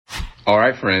All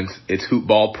right, friends, it's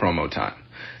Hoopball promo time.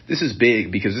 This is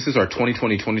big because this is our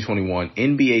 2020-2021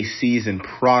 NBA season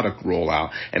product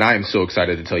rollout, and I am so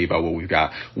excited to tell you about what we've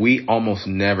got. We almost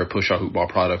never push our Hoopball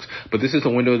products, but this is the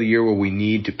window of the year where we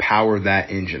need to power that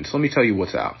engine. So let me tell you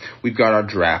what's out. We've got our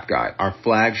draft guide, our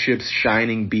flagship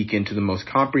shining beacon to the most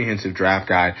comprehensive draft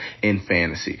guide in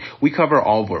fantasy. We cover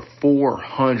over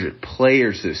 400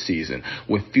 players this season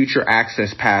with future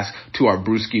access pass to our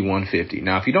Brewski 150.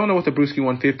 Now, if you don't know what the Brewski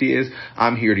 150 is,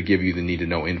 I'm here to give you the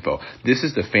need-to-know info. This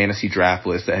is the fantasy draft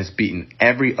list that has beaten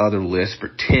every other list for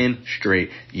 10 straight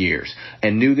years.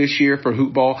 And new this year for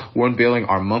Hoopball, we're unveiling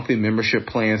our monthly membership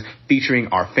plans featuring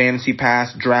our Fantasy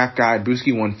Pass, Draft Guide,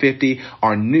 Brewski 150,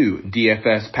 our new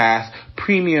DFS Pass,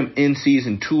 premium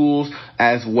in-season tools,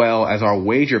 as well as our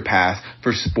Wager Pass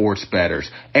for sports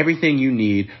bettors. Everything you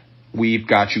need, we've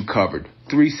got you covered.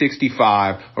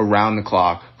 365 around the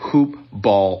clock. Hoop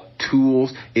Ball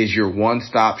Tools is your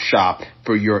one-stop shop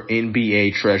for your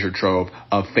NBA treasure trove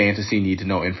of fantasy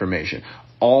need-to-know information.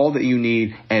 All that you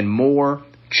need and more.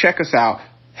 Check us out.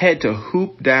 Head to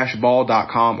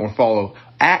hoop-ball.com or follow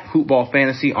at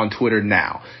hoopballfantasy on Twitter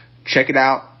now. Check it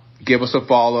out. Give us a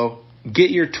follow.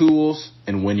 Get your tools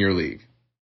and win your league.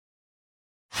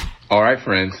 All right,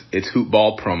 friends, it's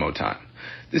Hoopball promo time.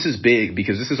 This is big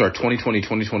because this is our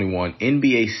 2020-2021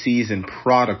 NBA season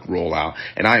product rollout,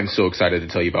 and I am so excited to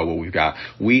tell you about what we've got.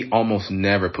 We almost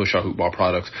never push our Hoopball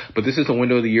products, but this is the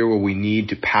window of the year where we need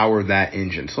to power that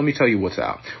engine. So let me tell you what's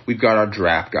out. We've got our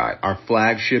draft guide, our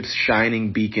flagship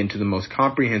shining beacon to the most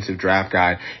comprehensive draft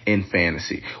guide in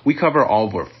fantasy. We cover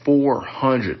over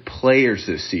 400 players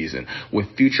this season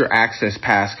with future access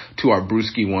pass to our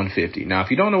Brewski 150. Now, if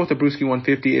you don't know what the Brewski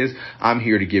 150 is, I'm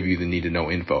here to give you the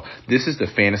need-to-know info. This is the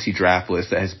fantasy draft list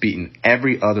that has beaten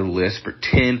every other list for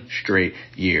 10 straight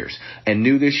years. And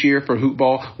new this year for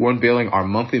Hoopball, we're unveiling our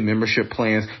monthly membership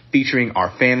plans featuring our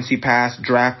Fantasy Pass,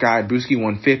 Draft Guide, Brewski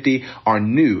 150, our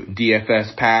new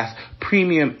DFS Pass,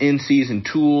 premium in-season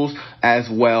tools, as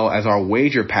well as our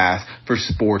Wager Pass for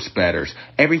sports bettors.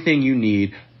 Everything you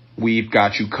need, we've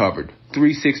got you covered.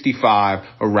 365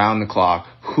 around the clock.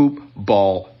 Hoop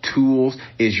Ball Tools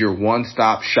is your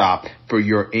one-stop shop for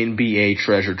your NBA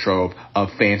treasure trove of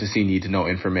fantasy need-to-know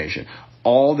information.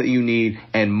 All that you need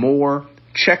and more.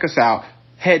 Check us out.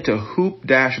 Head to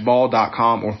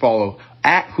hoop-ball.com or follow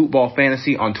at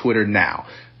hoopballfantasy on Twitter now.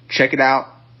 Check it out.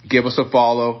 Give us a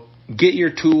follow. Get your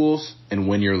tools and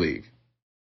win your league.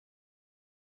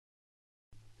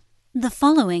 The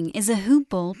following is a Hoop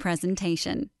Ball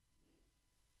presentation.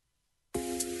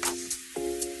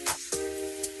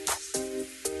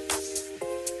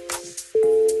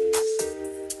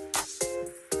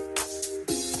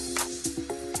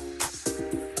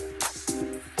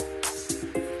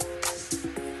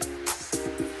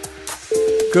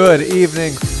 Good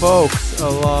evening, folks,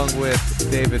 along with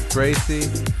David Bracey.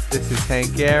 This is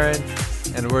Hank Aaron,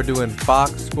 and we're doing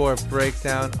box score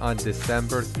breakdown on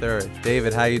December 3rd.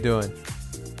 David, how you doing?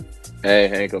 Hey,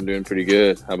 Hank, I'm doing pretty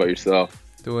good. How about yourself?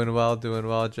 Doing well.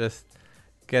 Just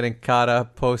getting caught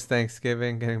up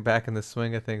post-Thanksgiving, getting back in the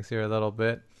swing of things here a little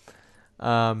bit.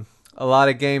 A lot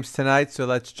of games tonight, so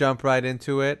let's jump right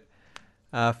into it.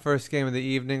 First game of the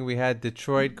evening, we had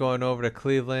Detroit going over to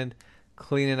Cleveland,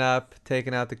 cleaning up,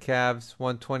 taking out the Cavs,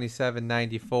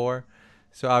 127-94.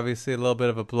 So obviously a little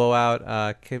bit of a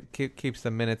blowout. Keeps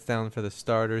the minutes down for the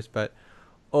starters. But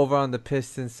over on the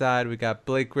Pistons side, we got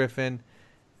Blake Griffin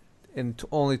in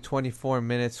only 24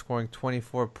 minutes, scoring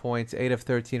 24 points, 8 of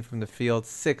 13 from the field,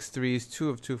 6 threes, 2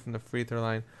 of 2 from the free throw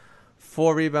line,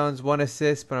 4 rebounds, 1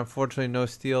 assist, but unfortunately no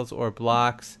steals or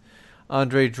blocks.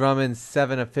 Andre Drummond,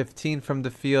 7 of 15 from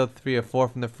the field, 3 of 4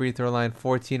 from the free throw line,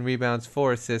 14 rebounds,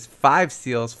 4 assists, 5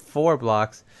 steals, 4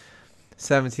 blocks,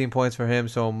 17 points for him.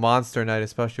 So a monster night,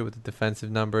 especially with the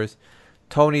defensive numbers.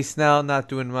 Tony Snell not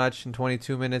doing much in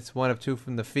 22 minutes, 1 of 2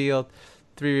 from the field,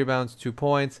 3 rebounds, 2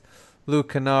 points.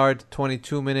 Luke Kennard,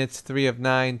 22 minutes, 3 of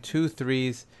 9, 2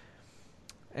 threes,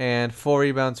 and 4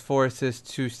 rebounds, 4 assists,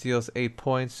 2 steals, 8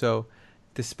 points. So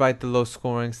despite the low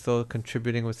scoring, still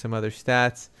contributing with some other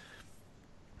stats.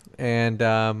 And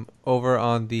over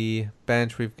on the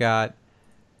bench, we've got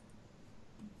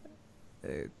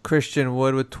Christian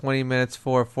Wood with 20 minutes,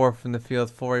 4 of 4 from the field,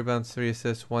 4 rebounds, 3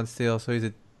 assists, 1 steal. So he's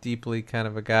a deeply kind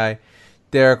of a guy.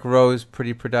 Derrick Rose,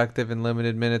 pretty productive in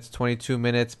limited minutes, 22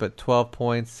 minutes, but 12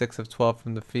 points, 6 of 12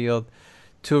 from the field,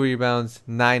 2 rebounds,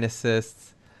 9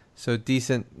 assists. So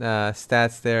decent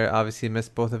stats there. Obviously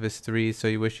missed both of his threes, so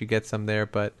you wish you get some there,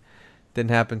 but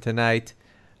didn't happen tonight.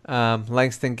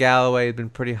 Langston Galloway had been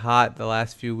pretty hot the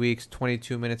last few weeks.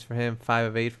 22 minutes for him, 5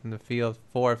 of 8 from the field,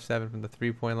 4 of 7 from the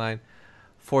three-point line,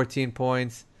 14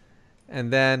 points.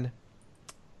 And then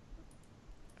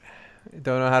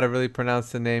Don't know how to really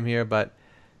pronounce the name here, but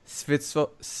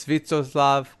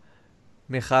Svitoslav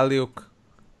Mikhaliuk,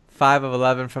 5 of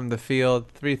 11 from the field,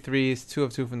 3 threes, 2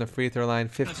 of 2 from the free throw line,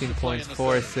 15 points,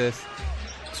 4 assists,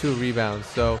 2 rebounds.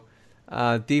 So,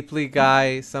 deep league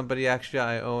guy, somebody actually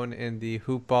I own in the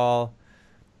Hoop Ball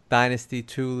Dynasty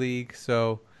 2 league.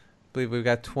 So, I believe we've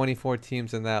got 24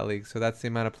 teams in that league. So, that's the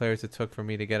amount of players it took for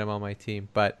me to get him on my team.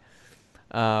 But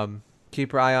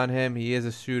keep your eye on him. He is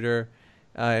a shooter.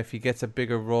 If he gets a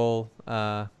bigger role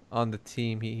on the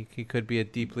team, he could be a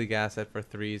deep league asset for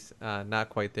threes. Not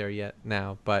quite there yet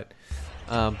now, but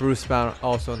Bruce Brown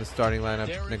also in the starting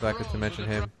lineup. Neglected to mention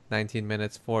him. 19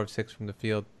 minutes, 4 of 6 from the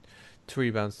field, 2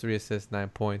 rebounds, 3 assists, 9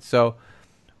 points. So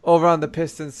over on the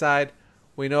Pistons side,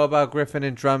 we know about Griffin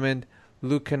and Drummond.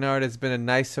 Luke Kennard has been a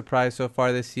nice surprise so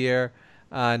far this year.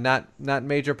 Not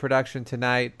major production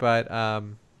tonight, but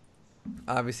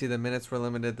obviously the minutes were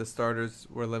limited. The starters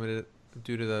were limited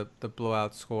due to the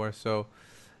blowout score. So,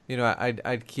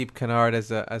 I'd keep Kennard as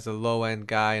a low end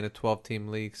guy in a 12-team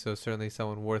league. So certainly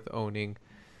someone worth owning.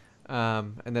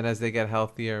 And then as they get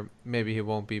healthier, maybe he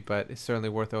won't be, but it's certainly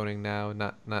worth owning now.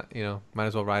 Not might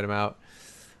as well ride him out.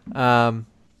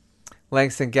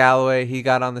 Langston Galloway, he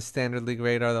got on the standard league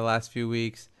radar the last few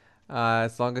weeks.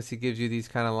 As long as he gives you these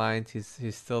kind of lines,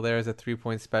 he's still there as a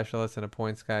 3-point specialist and a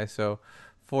points guy. So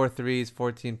 4 threes,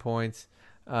 14 points.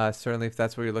 Certainly, if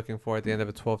that's what you're looking for at the end of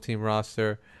a 12-team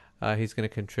roster, he's going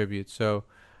to contribute. So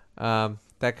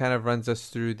that kind of runs us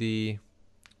through the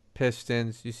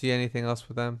Pistons. You see anything else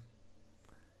with them?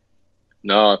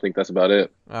 No, I think that's about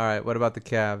it. All right. What about the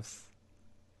Cavs?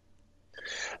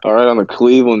 All right, on the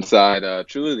Cleveland side,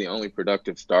 truly the only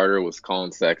productive starter was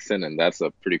Colin Sexton, and that's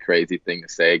a pretty crazy thing to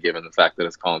say given the fact that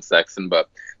it's Colin Sexton. But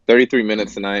 33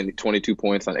 minutes tonight, 22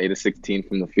 points on 8 of 16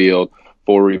 from the field,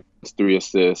 4 rebounds, 3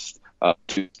 assists,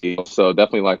 2 steals. So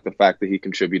definitely like the fact that he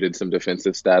contributed some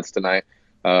defensive stats tonight.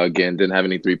 Again, didn't have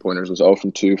any three-pointers, was 0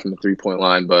 from 2 from the three-point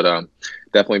line, but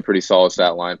definitely pretty solid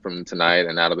stat line from tonight.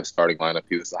 And out of the starting lineup,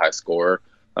 he was the high scorer.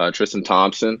 Tristan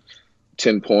Thompson,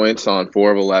 10 points on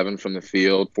 4 of 11 from the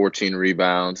field, 14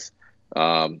 rebounds,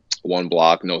 1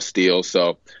 block, no steals.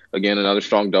 So, again, another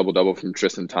strong double-double from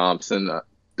Tristan Thompson.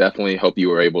 Definitely hope you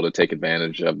were able to take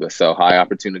advantage of the sell-high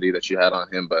opportunity that you had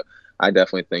on him, but I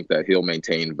definitely think that he'll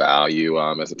maintain value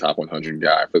as a top 100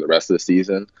 guy for the rest of the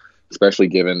season, especially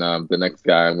given the next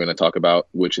guy I'm going to talk about,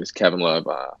 which is Kevin Love.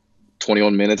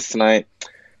 21 minutes tonight,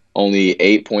 only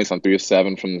 8 points on 3 of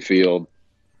 7 from the field,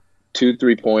 2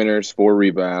 3-pointers, 4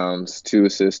 rebounds, 2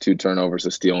 assists, 2 turnovers,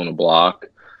 a steal, and a block.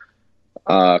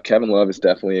 Kevin Love is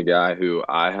definitely a guy who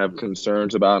I have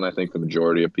concerns about, and I think the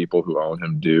majority of people who own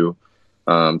him do.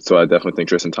 So I definitely think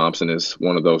Tristan Thompson is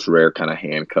one of those rare kind of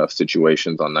handcuff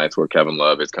situations on nights where Kevin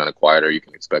Love is kind of quieter. You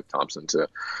can expect Thompson to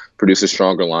produce a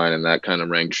stronger line, and that kind of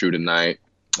rang true tonight.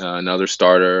 Another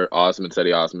starter,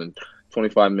 Cedi Osman,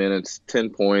 25 minutes, 10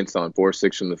 points on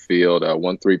 4-6 from the field,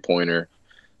 1 3-pointer,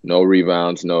 no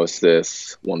rebounds, no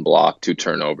assists, 1 block, 2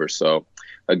 turnovers. So,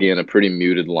 again, a pretty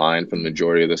muted line from the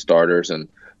majority of the starters. And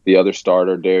the other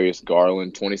starter, Darius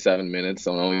Garland, 27 minutes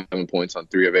on only 7 points on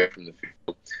 3 of 8 from the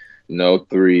field, no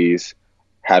threes,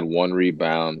 had 1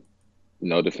 rebound,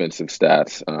 no defensive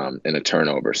stats, and a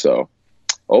turnover. So,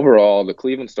 overall, the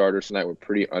Cleveland starters tonight were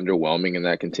pretty underwhelming, and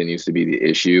that continues to be the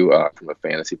issue from a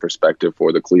fantasy perspective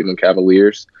for the Cleveland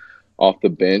Cavaliers. Off the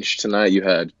bench tonight, you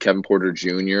had Kevin Porter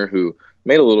Jr., who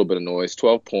made a little bit of noise,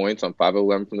 12 points on 5 of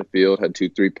 11 from the field, had 2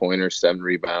 3-pointers, 7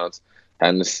 rebounds,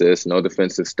 had an assist, no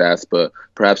defensive stats, but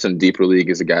perhaps in deeper league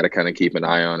is a guy to kind of keep an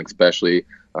eye on, especially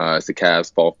as the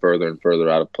Cavs fall further and further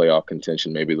out of playoff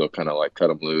contention. Maybe they'll kind of like cut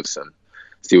him loose and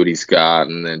see what he's got.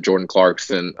 And then Jordan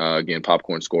Clarkson, again,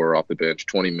 popcorn scorer off the bench,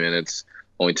 20 minutes,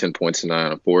 only 10 points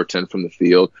tonight on 4 10 from the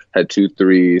field, had 2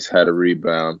 threes, had a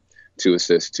rebound, 2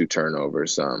 assists, 2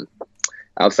 turnovers.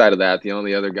 Outside of that, the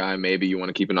only other guy maybe you want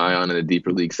to keep an eye on in a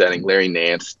deeper league setting, Larry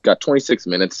Nance, got 26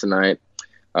 minutes tonight,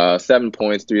 7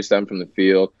 points, 3 of 7 from the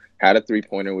field, had a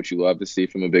 3-pointer, which you love to see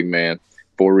from a big man,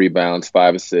 4 rebounds,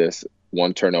 5 assists,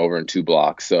 1 turnover, and 2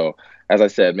 blocks. So, as I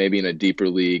said, maybe in a deeper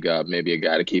league, maybe a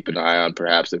guy to keep an eye on.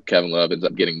 Perhaps if Kevin Love ends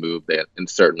up getting moved, they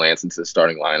insert Lance into the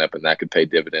starting lineup, and that could pay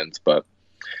dividends. But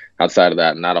outside of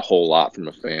that, not a whole lot from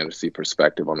a fantasy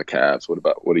perspective on the Cavs.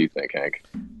 What do you think, Hank?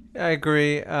 I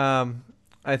agree.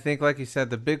 I think, like you said,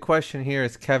 the big question here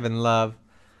is Kevin Love.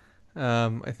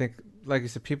 I think, like you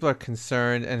said, people are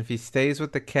concerned, and if he stays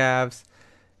with the Cavs,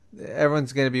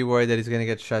 everyone's going to be worried that he's going to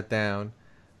get shut down.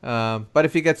 But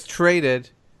if he gets traded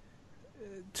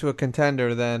to a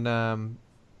contender, then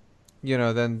he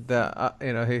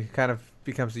kind of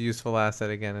becomes a useful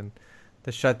asset again, and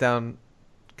the shutdown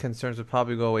concerns would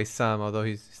probably go away some, although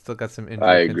he's still got some I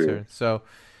injury agree. concerns. So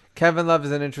Kevin Love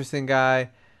is an interesting guy.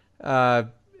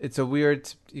 It's a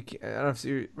weird. I don't know if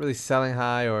you're really selling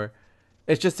high or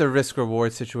it's just a risk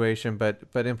reward situation, but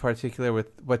in particular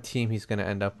with what team he's going to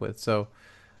end up with. So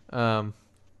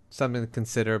something to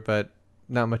consider, but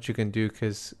not much you can do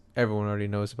because everyone already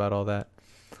knows about all that.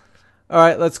 All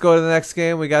right, let's go to the next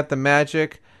game. We got the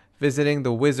Magic visiting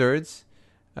the Wizards.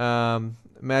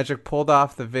 Magic pulled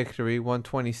off the victory,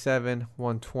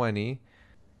 127-120.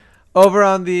 Over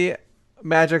on the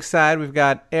Magic side, we've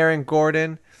got Aaron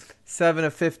Gordon, 7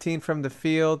 of 15 from the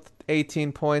field,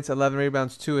 18 points, 11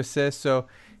 rebounds, 2 assists. So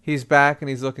he's back and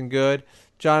he's looking good.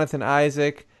 Jonathan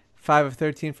Isaac, 5 of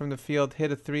 13 from the field,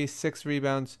 hit a 3, 6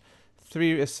 rebounds,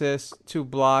 3 assists, 2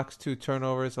 blocks, 2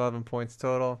 turnovers, 11 points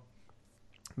total.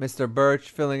 Mr. Birch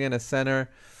filling in a center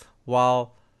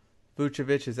while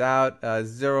Vucevic is out.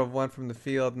 0 of 1 from the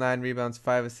field, 9 rebounds,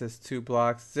 5 assists, 2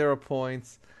 blocks, 0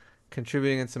 points,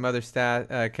 contributing in some other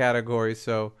categories.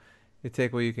 So you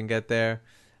take what you can get there.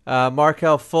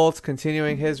 Markelle Fultz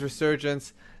continuing his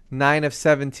resurgence. 9 of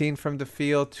 17 from the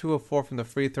field, 2 of 4 from the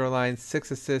free throw line,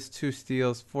 6 assists, 2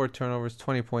 steals, 4 turnovers,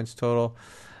 20 points total.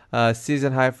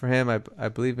 Season high for him, I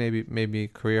believe maybe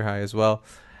career high as well.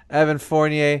 Evan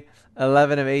Fournier,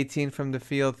 11 of 18 from the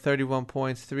field, 31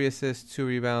 points, 3 assists, 2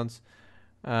 rebounds,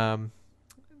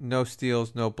 no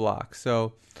steals, no blocks.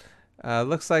 So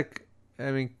looks like,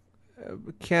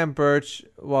 Cam Birch,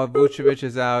 while Vucevic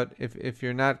is out, if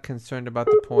you're not concerned about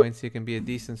the points, he can be a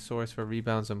decent source for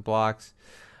rebounds and blocks.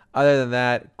 Other than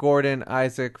that, Gordon,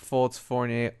 Isaac, Fultz,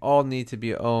 Fournier all need to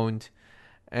be owned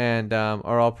and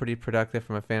are all pretty productive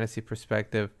from a fantasy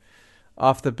perspective.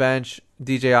 Off the bench,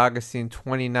 DJ Augustine,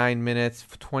 29 minutes,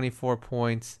 24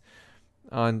 points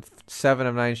on 7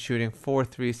 of 9 shooting, 4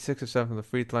 threes, 6 of 7 from the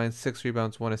free throw line, 6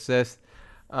 rebounds, 1 assist.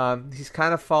 He's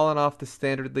kind of fallen off the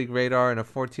standard league radar in a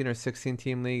 14 or 16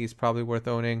 team league. He's probably worth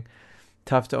owning.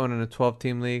 Tough to own in a 12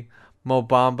 team league. Mo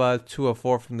Bamba, 2 of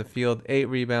 4 from the field, 8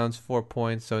 rebounds, 4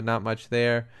 points, so not much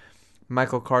there.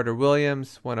 Michael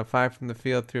Carter-Williams, 1 of 5 from the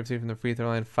field, 3 of 3 from the free throw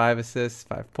line, 5 assists,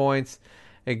 5 points.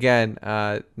 Again,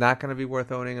 not going to be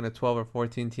worth owning in a 12 or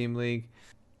 14 team league.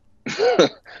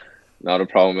 Not a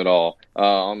problem at all.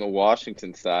 On the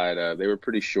Washington side, they were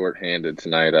pretty short-handed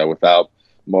tonight without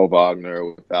Mo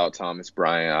Wagner, without Thomas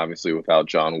Bryant, obviously without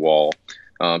John Wall.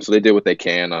 So they did what they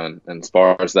can and as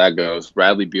far as that goes.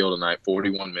 Bradley Beal tonight,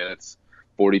 41 minutes,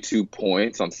 42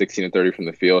 points on 16 and 30 from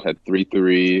the field, had 3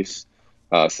 threes,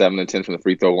 7 and 10 from the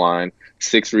free throw line,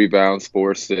 6 rebounds,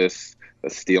 4 assists, a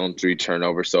steal and 3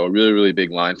 turnovers. So a really, really big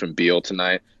line from Beal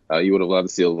tonight. You would have loved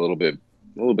to see a little bit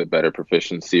better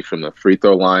proficiency from the free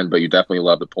throw line, but you definitely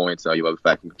love the points. You love the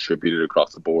fact he contributed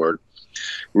across the board.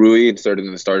 Rui inserted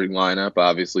in the starting lineup,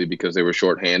 obviously, because they were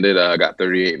shorthanded. Got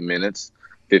 38 minutes,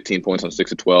 15 points on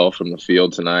 6 of 12 from the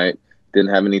field tonight.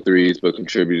 Didn't have any threes, but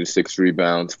contributed 6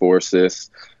 rebounds, 4 assists,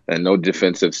 and no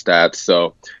defensive stats.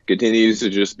 So continues to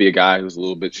just be a guy who's a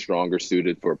little bit stronger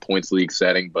suited for a points league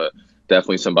setting, but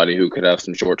definitely somebody who could have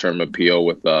some short-term appeal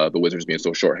with the Wizards being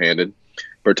so shorthanded.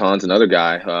 Berton's another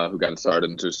guy who got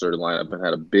started into a starting lineup and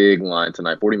had a big line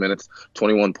tonight. 40 minutes,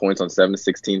 21 points on 7 of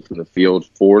 16 from the field,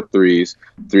 4 threes,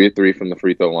 3 of 3 from the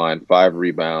free throw line, 5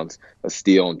 rebounds, a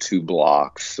steal, and 2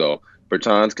 blocks. So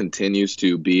Bertans continues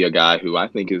to be a guy who I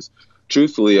think is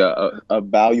truthfully a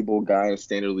valuable guy in a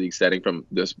standard league setting from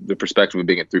the perspective of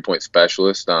being a three-point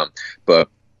specialist. But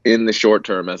in the short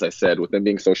term, as I said, with him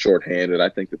being so short-handed, I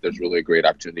think that there's really a great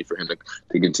opportunity for him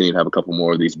to continue to have a couple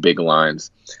more of these big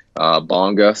lines.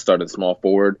 Bonga started small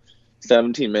forward,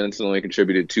 17 minutes and only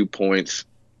contributed 2 points,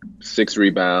 6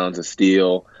 rebounds, a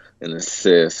steal, and an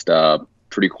assist.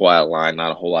 Pretty quiet line,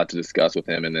 not a whole lot to discuss with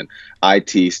him. And then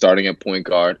IT starting at point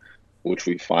guard, which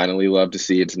we finally love to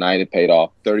see. And tonight it paid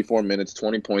off. 34 minutes,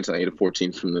 20 points on 8 of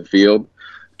 14 from the field,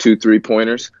 2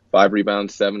 3-pointers, 5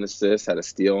 rebounds, 7 assists, had a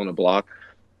steal and a block,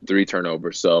 3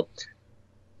 turnovers. So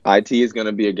IT is going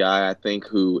to be a guy, I think,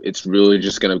 who it's really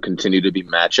just going to continue to be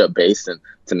matchup based. And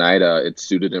tonight it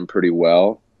suited him pretty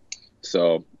well.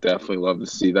 So definitely love to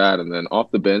see that. And then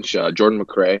off the bench, Jordan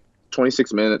McRae,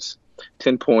 26 minutes,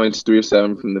 10 points, 3 of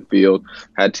 7 from the field,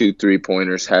 had 2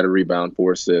 3-pointers, had a rebound,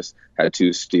 4 assists, had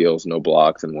 2 steals, no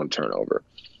blocks, and 1 turnover.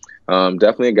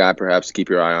 Definitely a guy perhaps to keep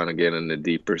your eye on again in the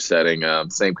deeper setting.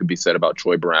 Same could be said about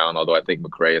Troy Brown, although I think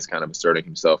McRae is kind of asserting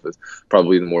himself as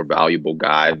probably the more valuable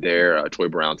guy there. Troy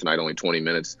Brown tonight, only 20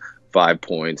 minutes, 5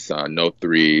 points, no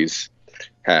threes,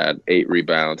 had 8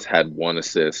 rebounds, had 1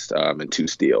 assist, and 2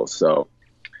 steals. So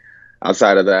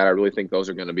outside of that, I really think those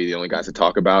are going to be the only guys to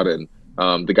talk about. And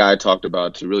The guy I talked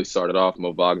about to really start it off,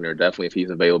 Mo Wagner, definitely if he's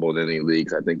available in any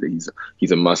leagues, I think that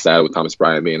he's a must-add with Thomas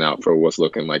Bryant being out for what's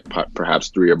looking like perhaps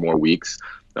 3 or more weeks.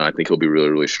 I think he'll be really,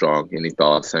 really strong. Any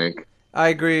thoughts, Hank? I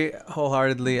agree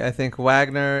wholeheartedly. I think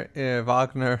Wagner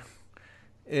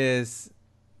is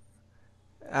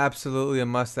absolutely a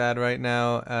must-add right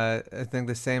now. I think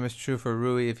the same is true for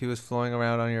Rui. If he was flowing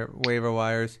around on your waiver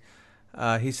wires,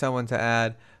 he's someone to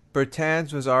add.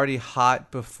 Bertans was already hot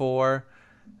before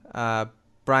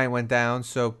Bryant went down,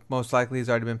 so most likely he's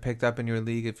already been picked up in your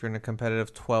league if you're in a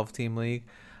competitive 12-team league.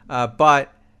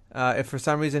 But if for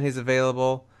some reason he's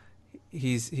available,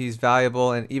 he's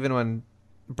valuable, and even when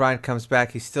Bryant comes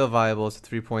back, he's still valuable as a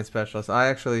 3-point specialist. I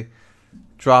actually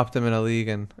dropped him in a league,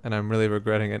 and I'm really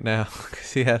regretting it now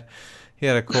because he had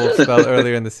a cold spell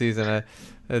earlier in the season.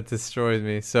 It destroyed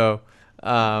me. So,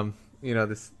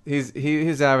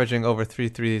 he's averaging over 3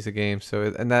 threes a game.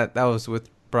 So, and that was with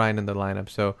Bryant in the lineup.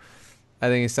 So, I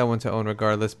think he's someone to own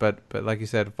regardless. But like you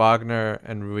said, Wagner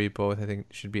and Rui both I think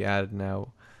should be added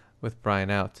now with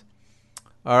Bryant out.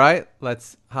 All right,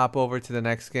 let's hop over to the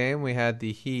next game. We had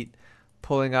the Heat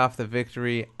pulling off the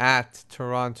victory at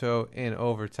Toronto in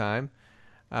overtime.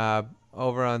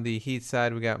 Over on the Heat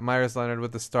side, we got Myers Leonard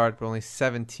with the start, but only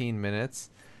 17 minutes.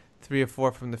 3 of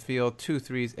 4 from the field, 2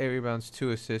 threes, 8 rebounds,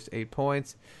 2 assists, 8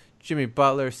 points. Jimmy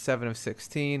Butler, 7 of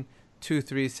 16, 2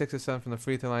 threes, 6 of 7 from the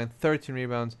free throw line, 13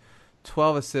 rebounds,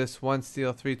 12 assists, 1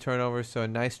 steal, 3 turnovers, so a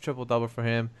nice triple-double for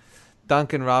him.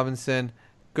 Duncan Robinson,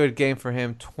 good game for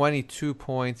him, 22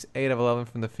 points, 8 of 11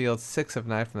 from the field, 6 of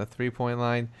 9 from the three-point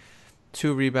line,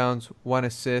 2 rebounds, 1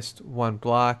 assist, 1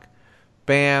 block.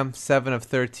 Bam, 7 of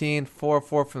 13, 4 of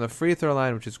 4 from the free throw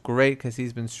line, which is great because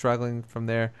he's been struggling from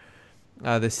there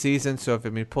this season. So if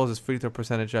he pulls his free throw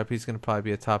percentage up, he's going to probably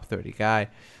be a top 30 guy.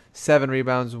 7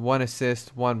 rebounds, 1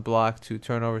 assist, 1 block, 2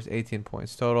 turnovers, 18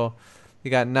 points total. He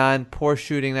got 9. Poor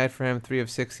shooting night for him, 3 of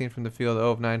 16 from the field,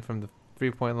 0 of 9 from the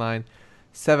three-point line.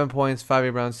 7 points, 5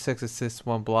 rebounds, 6 assists,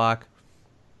 1 block.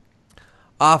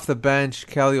 Off the bench,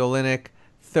 Kelly Olynyk,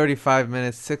 35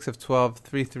 minutes, 6 of 12,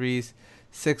 3 threes,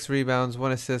 6 rebounds,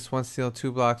 1 assist, 1 steal,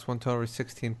 2 blocks, 1 turnover,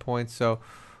 16 points. So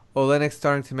Olynyk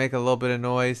starting to make a little bit of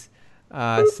noise.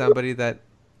 Somebody that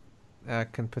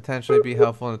can potentially be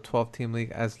helpful in a 12-team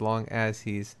league as long as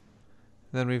he's.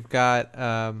 Then we've got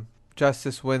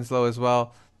Justice Winslow as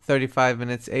well. 35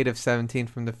 minutes, 8 of 17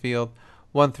 from the field,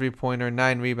 1 3-pointer,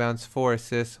 9 rebounds, 4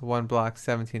 assists, 1 block,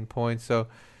 17 points. So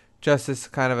Justice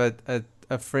kind of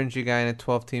a fringy guy in a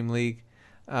 12-team league.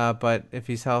 But if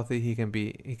he's healthy, he can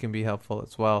be helpful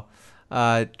as well.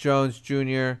 Jones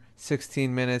Jr.,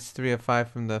 16 minutes, 3 of 5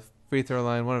 from the free throw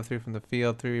line, 1 of 3 from the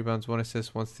field, 3 rebounds, 1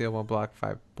 assist, 1 steal, 1 block,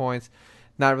 5 points.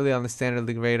 Not really on the standard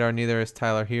league radar. Neither is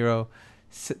Tyler Hero.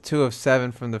 2 of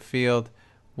 7 from the field,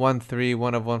 1 3,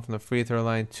 1 of 1 from the free throw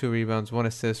line, 2 rebounds, 1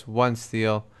 assist, 1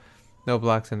 steal, no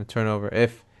blocks and a turnover.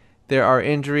 If there are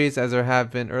injuries, as there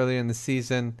have been earlier in the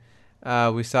season,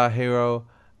 we saw Hero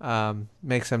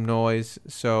make some noise.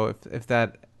 So if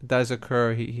that does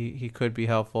occur, he could be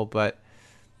helpful, but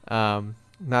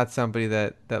not somebody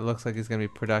that looks like he's going to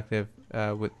be productive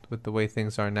with the way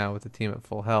things are now with the team at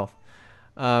full health.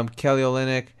 Kelly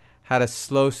Olynyk had a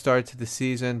slow start to the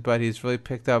season, but he's really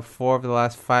picked up 4 of the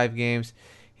last 5 games.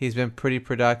 He's been pretty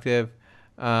productive.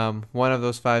 One of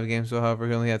those 5 games, however,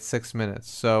 he only had 6 minutes.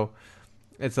 So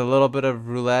it's a little bit of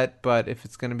roulette, but if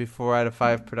it's going to be 4 out of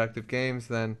 5 productive games,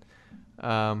 then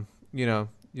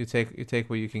you take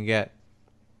what you can get.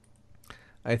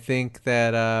 I think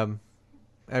that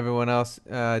everyone else,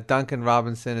 Duncan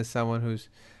Robinson is someone who's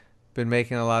been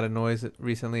making a lot of noise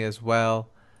recently as well.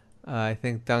 I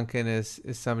think Duncan is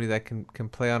somebody that can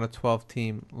play on a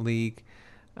 12-team league.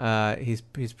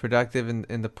 He's productive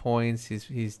in the points.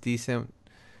 He's decent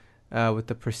with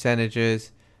the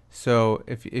percentages. So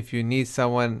if you need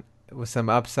someone with some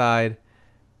upside,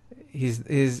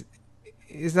 he's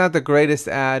not the greatest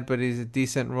ad, but he's a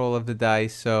decent roll of the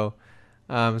dice. So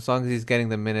as long as he's getting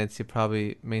the minutes, he'll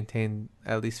probably maintain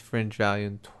at least fringe value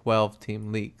in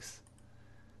 12-team leagues.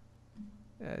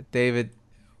 David,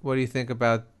 what do you think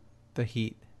about the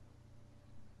Heat?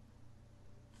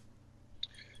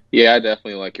 Yeah, I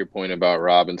definitely like your point about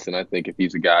Robinson. I think if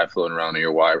he's a guy floating around on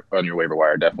your waiver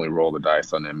wire, definitely roll the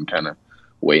dice on him and kind of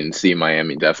wait and see.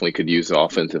 Miami definitely could use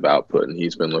offensive output, and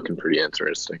he's been looking pretty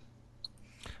interesting.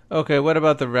 Okay, what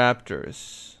about the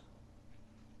Raptors?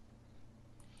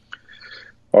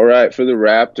 All right, for the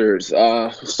Raptors,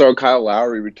 so Kyle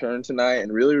Lowry returned tonight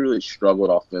and really, really struggled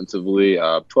offensively.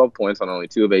 12 points on only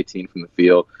 2 of 18 from the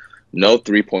field. No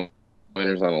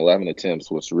 3-pointers on 11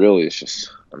 attempts, which really is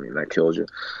just, that kills you.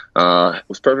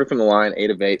 Was perfect from the line,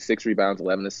 8 of 8, 6 rebounds,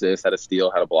 11 assists, had a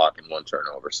steal, had a block, and 1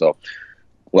 turnover. So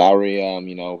Lowry,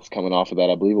 was coming off of that.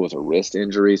 I believe it was a wrist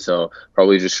injury, so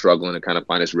probably just struggling to kind of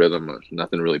find his rhythm.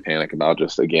 Nothing really panic about.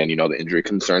 Just again, the injury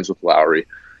concerns with Lowry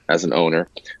as an owner.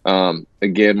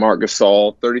 Again, Marc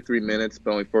Gasol, 33 minutes,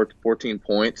 but only 14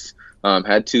 points.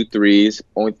 Had 2 threes,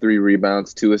 only 3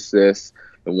 rebounds, 2 assists,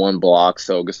 and 1 block.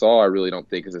 So Gasol, I really don't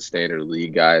think is a standard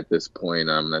league guy at this point.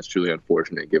 That's truly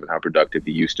unfortunate given how productive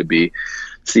he used to be.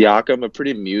 Siakam, a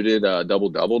pretty muted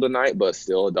double-double tonight, but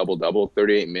still a double-double,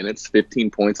 38 minutes, 15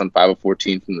 points on 5 of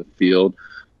 14 from the field.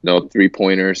 No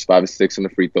 3-pointers, 5 of 6 from the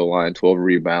free throw line, 12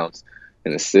 rebounds,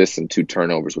 and assists, and 2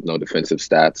 turnovers with no defensive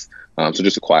stats. So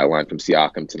just a quiet line from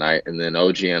Siakam tonight. And then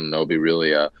OG Anunoby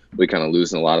really kind of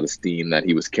losing a lot of the steam that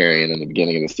he was carrying in the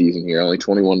beginning of the season here. Only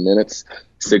 21 minutes,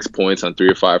 6 points on 3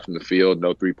 of 5 from the field,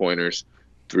 no 3-pointers,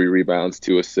 3 rebounds,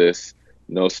 2 assists,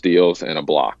 no steals, and a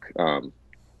block.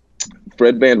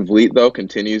 Fred VanVleet, though,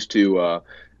 continues to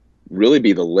really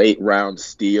be the late round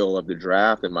steal of the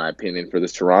draft, in my opinion, for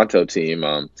this Toronto team.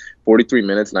 43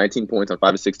 minutes, 19 points on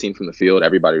 5 of 16 from the field.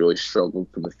 Everybody really struggled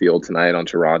from the field tonight on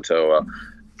Toronto.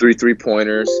 3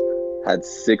 3-pointers, had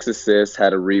 6 assists,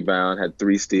 had a rebound, had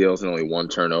 3 steals, and only 1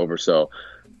 turnover. So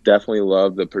definitely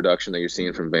love the production that you're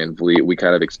seeing from VanVleet. We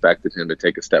kind of expected him to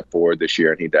take a step forward this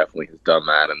year, and he definitely has done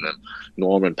that. And then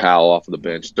Norman Powell off of the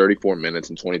bench, 34 minutes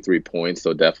and 23 points,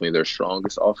 so definitely their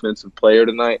strongest offensive player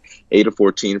tonight. 8 of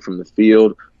 14 from the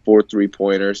field, 4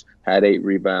 3-pointers, had 8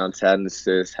 rebounds, had an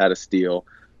assist, had a steal,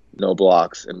 no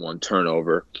blocks, and 1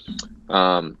 turnover.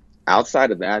 Outside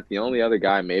of that, the only other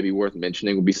guy maybe worth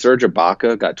mentioning would be Serge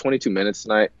Ibaka. Got 22 minutes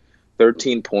tonight,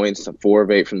 13 points, 4 of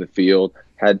 8 from the field,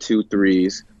 had 2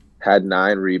 threes, had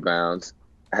 9 rebounds,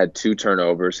 had 2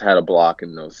 turnovers, had a block,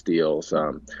 and no steals.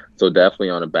 So definitely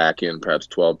on a back end, perhaps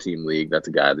 12-team league, that's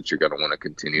a guy that you're going to want to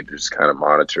continue to just kind of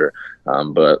monitor.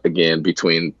 But again,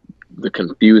 between the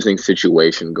confusing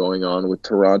situation going on with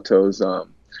Toronto's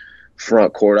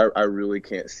front court, I really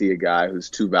can't see a guy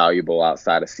who's too valuable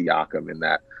outside of Siakam in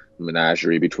that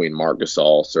menagerie between Marc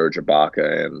Gasol, Serge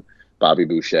Ibaka, and Bobby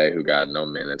Boucher, who got no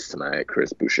minutes tonight,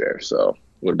 Chris Boucher. So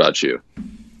what about you?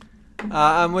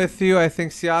 I'm with you. I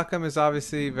think Siakam is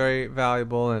obviously very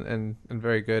valuable and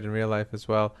very good in real life as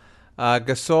well.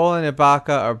 Gasol and Ibaka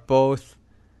are both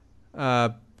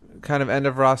kind of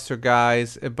end-of-roster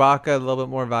guys. Ibaka a little bit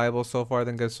more valuable so far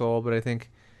than Gasol, but I think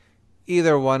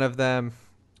either one of them,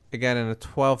 again, in a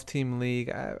 12-team league,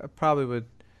 I probably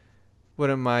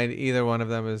wouldn't mind either one of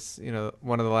them as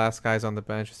one of the last guys on the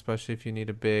bench, especially if you need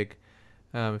a big,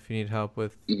 if you need help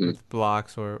with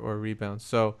blocks or rebounds.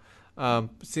 So it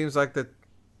seems like that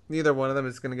neither one of them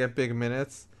is going to get big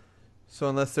minutes. So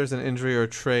unless there's an injury or a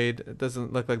trade, it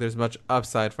doesn't look like there's much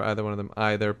upside for either one of them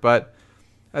either. But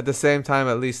at the same time,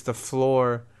 at least the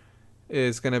floor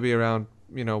is going to be around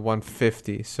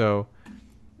 150. So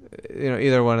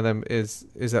either one of them is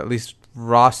at least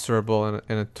rosterable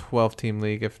in a 12-team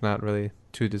league, if not really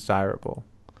too desirable.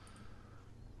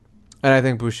 And I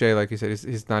think Boucher, like you said,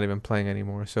 he's not even playing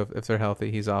anymore. So if they're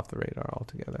healthy, he's off the radar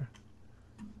altogether.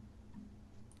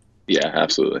 Yeah,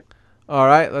 absolutely. All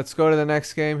right, let's go to the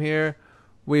next game here.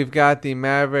 We've got the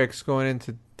Mavericks going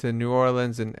into New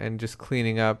Orleans and just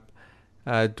cleaning up.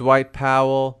 Dwight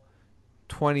Powell,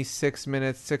 26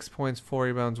 minutes, 6 points, 4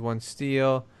 rebounds, 1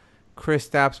 steal.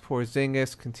 Kristaps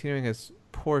Porzingis continuing his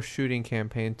poor shooting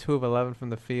campaign, 2 of 11 from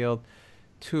the field,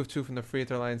 2 of 2 from the free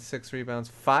throw line, 6 rebounds,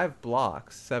 5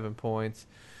 blocks, 7 points.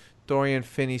 Dorian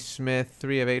Finney-Smith,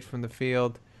 3 of 8 from the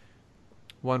field,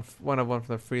 1 of 1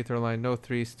 from the free throw line, no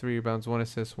threes, 3 rebounds, 1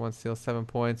 assist, 1 steal, 7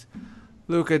 points.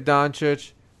 Luka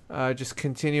Doncic just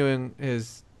continuing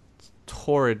his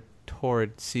torrid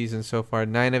season so far,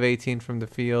 9 of 18 from the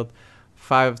field,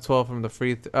 5 of 12 from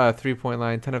the three-point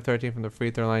line, 10 of 13 from the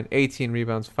free throw line, 18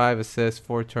 rebounds, 5 assists,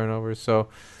 4 turnovers. So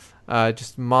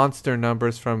just monster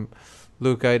numbers from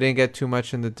Luka. He didn't get too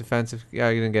much in the defensive. He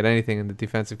didn't get anything in the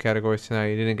defensive categories tonight.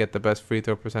 He didn't get the best free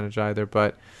throw percentage either.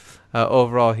 But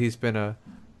overall, he's been a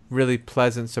really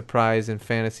pleasant surprise in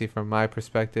fantasy from my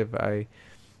perspective. I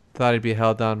thought he'd be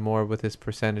held on more with his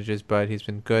percentages, but he's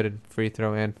been good in free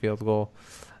throw and field goal.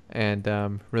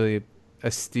 And really a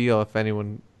steal if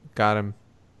anyone got him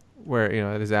where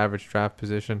at his average draft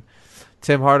position.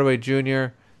 Tim Hardaway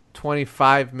Jr.,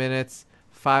 25 minutes,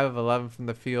 5 of 11 from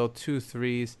the field, 2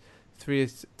 threes, 3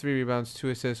 rebounds, 2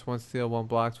 assists, 1 steal, 1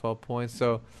 block, 12 points.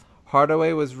 So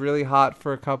Hardaway was really hot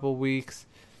for a couple weeks.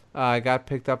 Got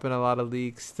picked up in a lot of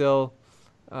leagues. Still,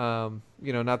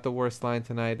 not the worst line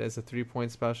tonight as a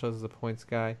 3-point specialist, as a points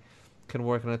guy. Can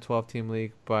work in a 12-team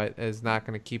league, but is not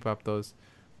going to keep up those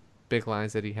big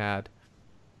lines that he had.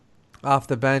 Off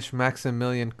the bench,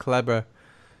 Maximilian Kleber,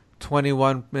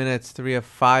 21 minutes, 3 of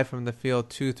 5 from the field,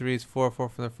 2 threes, 4 of 4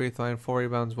 from the free throw line, 4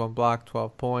 rebounds, 1 block,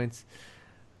 12 points.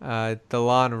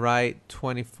 DeLon Wright,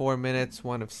 24 minutes,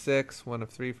 1 of 6, 1 of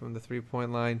 3 from the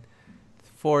three-point line,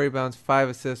 4 rebounds, 5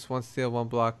 assists, 1 steal, 1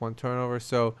 block, 1 turnover.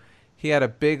 So he had a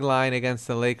big line against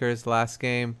the Lakers last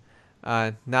game.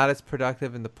 Not as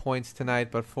productive in the points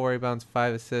tonight, but 4 rebounds,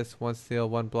 5 assists, 1 steal,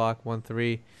 1 block, 1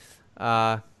 3.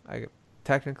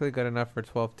 Technically good enough for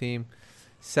 12 team.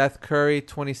 Seth Curry,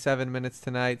 27 minutes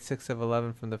tonight, 6 of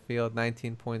 11 from the field,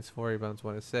 19 points, 4 rebounds,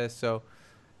 1 assist. So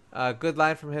good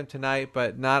line from him tonight,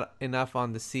 but not enough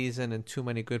on the season and too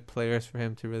many good players for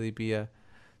him to really be a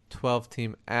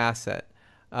 12-team asset.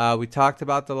 We talked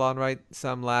about DeLon Wright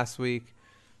some last week.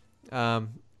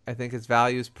 I think his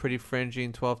value is pretty fringy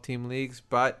in 12-team leagues,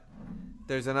 but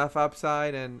there's enough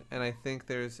upside, and I think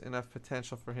there's enough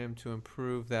potential for him to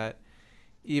improve that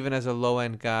even as a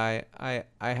low-end guy, I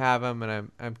have him,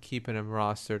 and I'm keeping him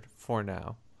rostered for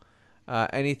now.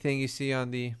 Anything you see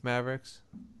on the Mavericks?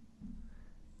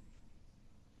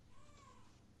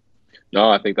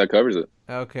 No, I think that covers it.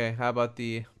 Okay, how about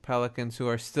the Pelicans, who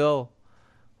are still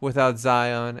without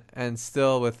Zion and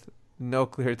still with no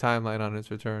clear timeline on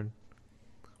his return?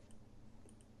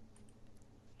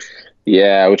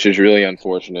 Yeah, which is really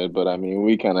unfortunate, but I mean,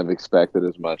 we kind of expected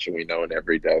as much, and we know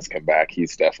whenever he does come back,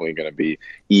 he's definitely going to be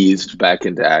eased back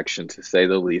into action, to say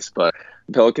the least. But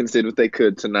the Pelicans did what they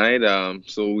could tonight.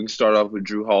 So we can start off with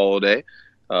Drew Holiday.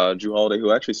 Drew Holiday,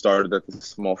 who actually started at the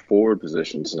small forward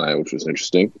position tonight, which was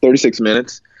interesting. 36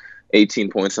 minutes, 18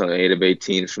 points on 8 of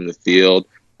 18 from the field,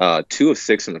 2 of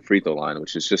 6 from the free throw line,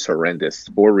 which is just horrendous.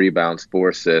 4 rebounds, 4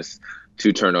 assists,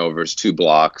 2 turnovers, 2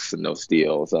 blocks, and no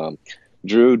steals.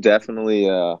 Drew definitely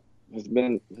has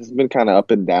been kind of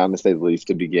up and down, to say the least,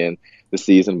 to begin the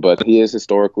season, but he is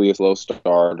historically a slow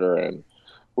starter, and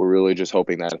we're really just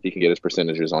hoping that if he can get his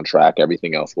percentages on track,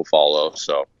 everything else will follow.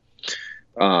 So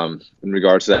in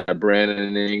regards to that,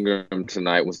 Brandon Ingram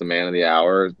tonight was the man of the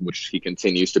hour, which he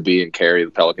continues to be and carry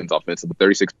the Pelicans offensively.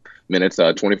 36 minutes,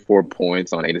 24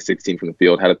 points on 8 of 16 from the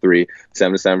field, had a 3,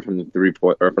 7 of 7 from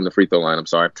the free throw line. I'm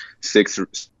sorry, 6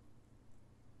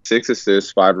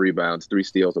 assists, 5 rebounds, 3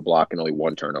 steals, a block, and only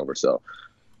 1 turnover. So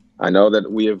I know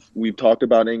that we've talked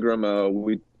about Ingram.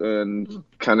 We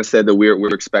kind of said that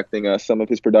we're expecting some of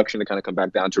his production to kind of come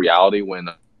back down to reality when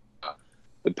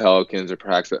the Pelicans are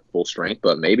perhaps at full strength.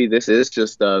 But maybe this is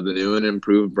just the new and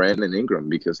improved Brandon Ingram,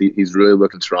 because he's really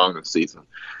looking strong this season.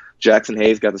 Jackson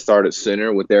Hayes got to start at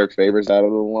center with Derek Favors out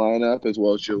of the lineup, as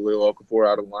well as Jahlil Okafor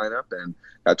out of the lineup, and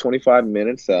got 25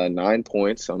 minutes, 9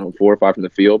 points on 4 or 5 from the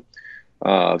field.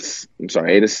 8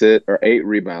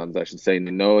 rebounds, I should say,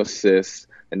 no assists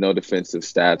and no defensive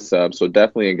stats. So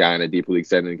definitely a guy in a deep league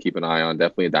setting to keep an eye on.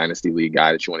 Definitely a dynasty league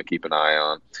guy that you want to keep an eye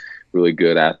on. Really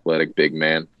good, athletic, big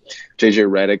man. JJ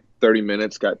Redick, 30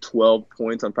 minutes, got 12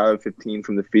 points on 5 of 15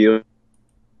 from the field.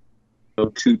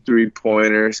 2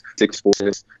 3-pointers, 6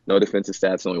 assists, no defensive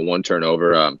stats, only 1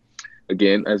 turnover.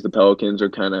 Again, as the Pelicans are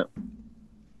kind of,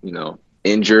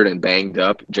 injured and banged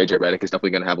up, JJ Redick is definitely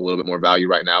going to have a little bit more value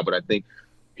right now, but I think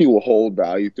he will hold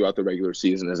value throughout the regular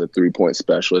season as a 3-point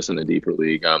specialist in a deeper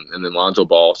league. And then Lonzo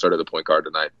Ball started the point guard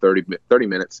tonight, 30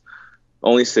 minutes,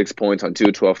 only 6 points on 2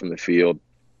 of 12 from the field,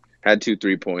 had 2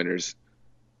 3-pointers,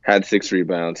 had 6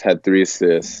 rebounds, had 3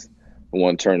 assists,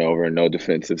 1 turnover, and no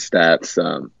defensive stats.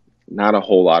 Not a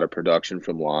whole lot of production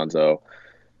from Lonzo.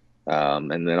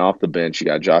 And then off the bench, you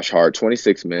got Josh Hart,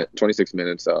 26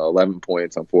 minutes, 11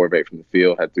 points on 4 of 8 from the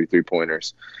field, had 3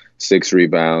 3-pointers, 6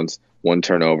 rebounds, 1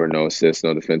 turnover, no assists,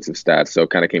 no defensive stats. So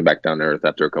kind of came back down to earth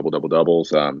after a couple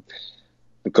double-doubles.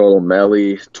 Nicolo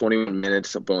Melli, 21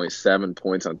 minutes, up only 7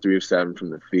 points on 3 of 7 from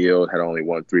the field, had only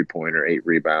 1 3-pointer, 8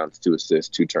 rebounds, 2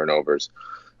 assists, 2 turnovers,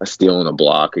 a steal and a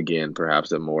block. Again,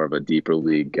 perhaps a more of a deeper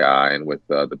league guy, and with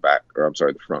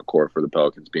the front court for the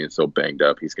Pelicans being so banged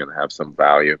up, he's going to have some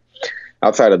value.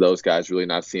 Outside of those guys, really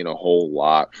not seeing a whole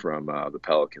lot from the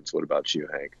Pelicans. What about you,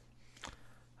 Hank?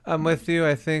 I'm with you.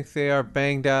 I think they are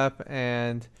banged up,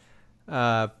 and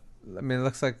it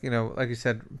looks like, like you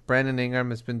said, Brandon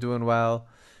Ingram has been doing well.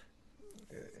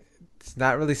 It's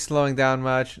not really slowing down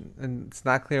much, and it's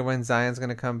not clear when Zion's going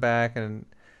to come back, and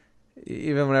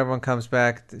even when everyone comes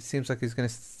back, it seems like he's going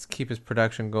to keep his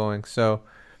production going. So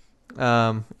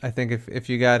I think if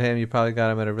you got him, you probably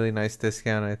got him at a really nice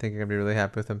discount. And I think you're going to be really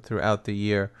happy with him throughout the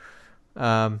year.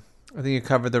 I think you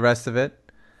covered the rest of it.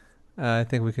 I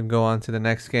think we can go on to the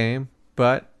next game.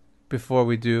 But before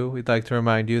we do, we'd like to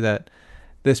remind you that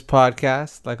this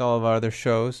podcast, like all of our other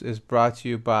shows, is brought to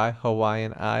you by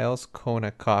Hawaiian Isles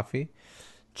Kona Coffee.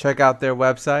 Check out their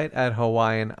website at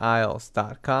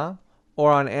hawaiianisles.com.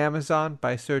 or on Amazon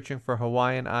by searching for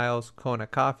Hawaiian Isles Kona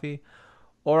Coffee,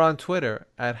 or on Twitter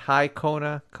at Hi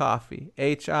Kona Coffee,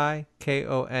 HIKONA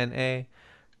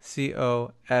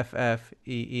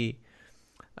COFFEE.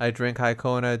 I drink Hi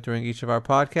Kona during each of our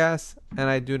podcasts, and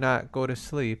I do not go to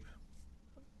sleep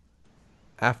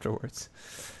afterwards.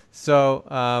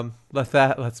 So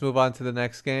let's move on to the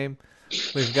next game.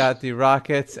 We've got the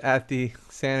Rockets at the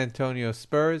San Antonio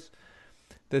Spurs.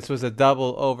 This was a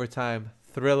double overtime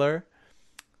thriller.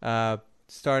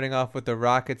 Starting off with the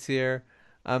Rockets here,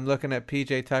 I'm looking at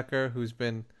PJ Tucker, who's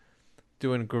been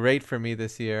doing great for me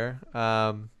this year.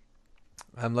 I'm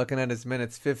looking at his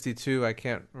minutes, 52. I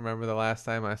can't remember the last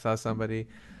time I saw somebody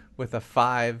with a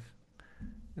 5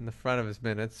 in the front of his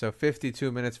minutes. So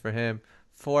 52 minutes for him,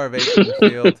 4 of 8 from the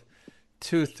field,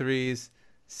 2 threes,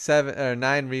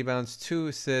 9 rebounds, 2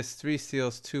 assists, 3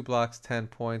 steals, 2 blocks, 10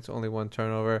 points, only 1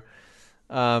 turnover.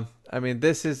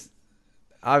 This is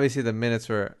obviously the minutes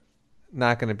were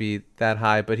not going to be that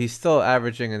high, but he's still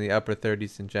averaging in the upper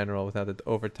 30s in general without the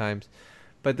overtimes.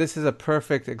 But this is a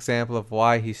perfect example of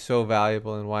why he's so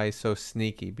valuable and why he's so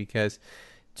sneaky, because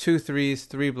 2 threes,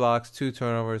 3 blocks, 2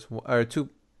 turnovers, or 2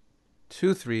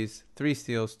 threes, 3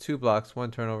 steals, 2 blocks,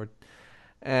 1 turnover,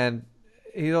 and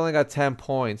he's only got 10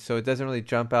 points, so it doesn't really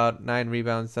jump out. 9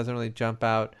 rebounds doesn't really jump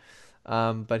out,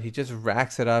 but he just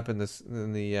racks it up in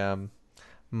the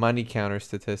money counter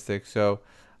statistics. So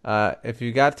if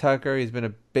you got Tucker, he's been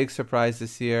a big surprise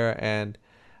this year, and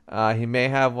he may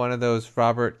have one of those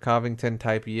Robert Covington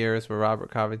type years where Robert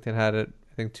Covington had it,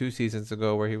 I think 2 seasons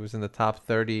ago, where he was in the top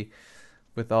 30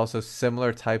 with also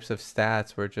similar types of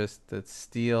stats where just the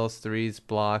steals, threes,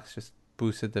 blocks just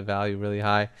boosted the value really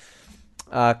high.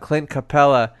 Clint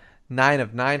Capella, 9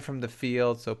 of 9 from the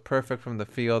field, so perfect from the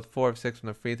field, 4 of 6 from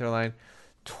the free throw line,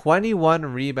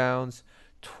 21 rebounds,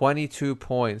 22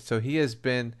 points. So he has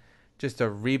been just a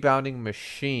rebounding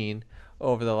machine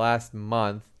over the last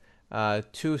month.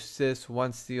 2 assists,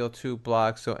 1 steal, 2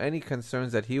 blocks. So any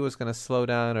concerns that he was going to slow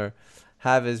down or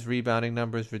have his rebounding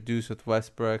numbers reduced with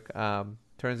Westbrook,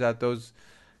 turns out those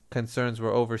concerns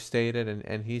were overstated,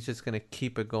 and he's just going to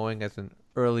keep it going as an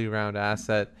early round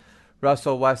asset.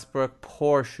 Russell Westbrook,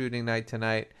 poor shooting night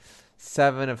tonight.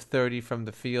 7 of 30 from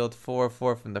the field, 4 of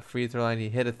 4 from the free throw line. He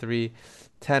hit a 3,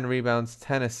 10 rebounds,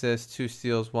 10 assists, 2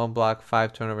 steals, 1 block,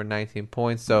 5 turnover, 19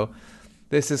 points. So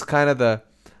this is kind of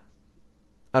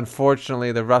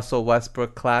unfortunately, the Russell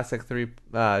Westbrook classic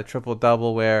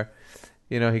triple-double where,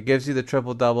 he gives you the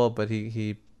triple-double, but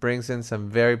he brings in some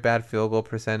very bad field goal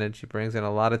percentage. He brings in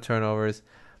a lot of turnovers.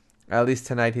 At least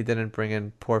tonight he didn't bring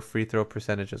in poor free throw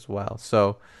percentage as well.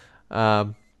 So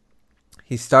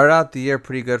he started out the year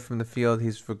pretty good from the field.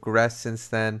 He's regressed since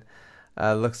then.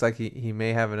 Looks like he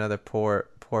may have another poor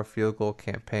field goal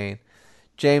campaign.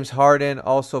 James Harden,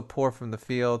 also poor from the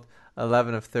field,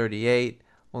 11 of 38.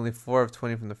 Only 4 of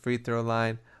 20 from the free throw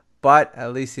line, but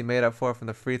at least he made up for it from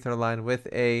the free throw line with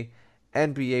a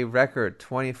NBA record,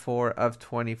 24 of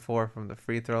 24 from the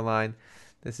free throw line.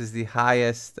 This is the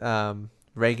highest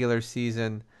regular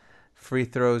season free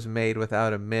throws made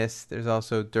without a miss. There's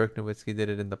also Dirk Nowitzki did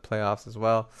it in the playoffs as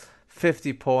well.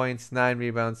 50 points, 9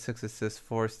 rebounds, 6 assists,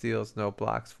 4 steals, no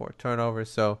blocks, 4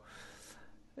 turnovers. So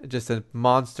just a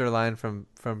monster line from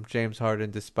James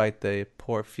Harden despite the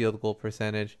poor field goal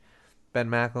percentage. Ben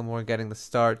McLemore getting the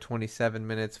start, 27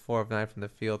 minutes, 4 of 9 from the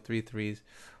field, 3 threes,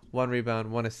 1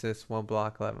 rebound, 1 assist, 1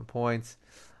 block, 11 points.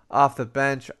 Off the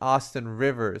bench, Austin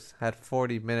Rivers had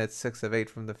 40 minutes, 6 of 8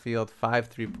 from the field, 5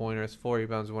 3-pointers, 4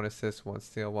 rebounds, 1 assist, 1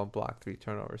 steal, 1 block, 3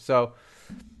 turnovers. So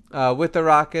with the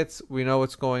Rockets, we know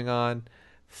what's going on.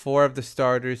 4 of the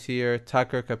starters here,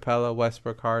 Tucker, Capella,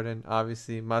 Westbrook, Harden,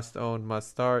 obviously must own, must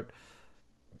start.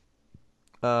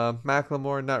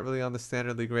 McLemore, not really on the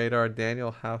standard league radar.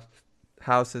 Daniel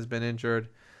House has been injured.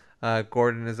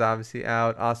 Gordon is obviously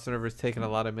out. Austin Rivers taking a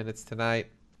lot of minutes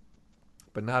tonight,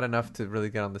 but not enough to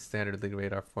really get on the standard league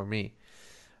radar for me.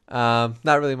 Not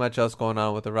really much else going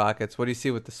on with the Rockets. What do you see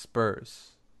with the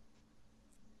Spurs?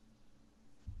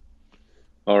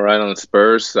 All right, on the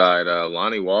Spurs side,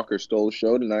 Lonnie Walker stole the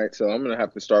show tonight, so I'm going to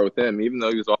have to start with him. Even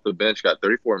though he was off the bench, got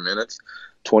 34 minutes,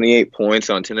 28 points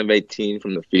on 10 of 18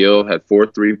 from the field, had 4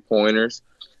 3-pointers,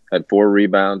 had 4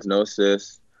 rebounds, no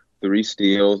assists, 3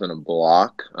 steals, and a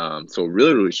block. So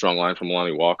really, really strong line from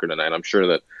Lonnie Walker tonight. I'm sure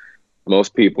that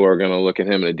most people are going to look at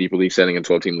him in a deeper league setting, a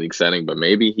 12-team league setting, but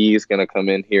maybe he's going to come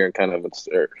in here and kind of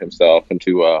insert himself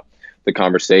into the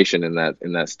conversation in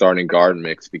that starting guard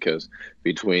mix, because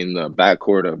between the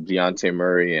backcourt of Dejounte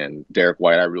Murray and Derek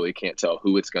White, I really can't tell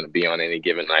who it's going to be on any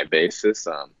given night basis.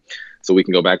 So we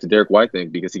can go back to Derek White thing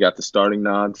because he got the starting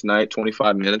nod tonight,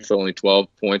 25 minutes, so only 12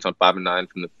 points on 5 and 9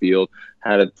 from the field,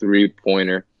 had a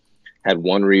 3-pointer, had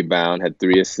 1 rebound, had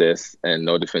 3 assists, and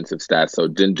no defensive stats. So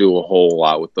didn't do a whole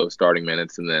lot with those starting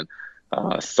minutes. And then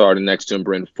starting next to him,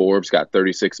 Bryn Forbes got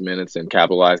 36 minutes and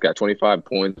capitalized, got 25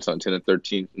 points on 10 and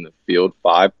 13 from the field,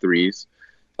 5 threes,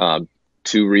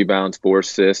 2 rebounds, 4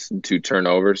 assists, and 2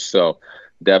 turnovers. So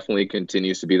definitely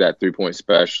continues to be that 3-point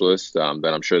specialist that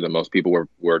I'm sure that most people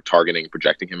were targeting and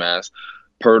projecting him as.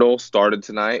 Pirtle started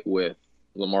tonight with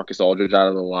LaMarcus Aldridge out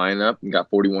of the lineup and got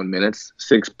 41 minutes,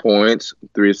 6 points,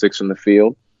 3 of 6 from the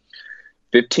field,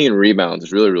 15 rebounds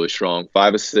is really, really strong,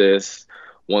 5 assists,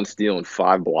 1 steal, and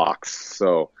 5 blocks.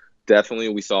 So definitely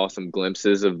we saw some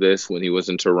glimpses of this when he was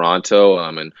in Toronto,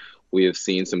 and we have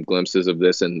seen some glimpses of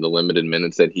this in the limited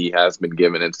minutes that he has been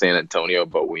given in San Antonio,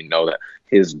 but we know that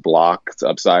his block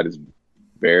upside is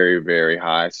very, very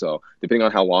high. So depending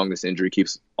on how long this injury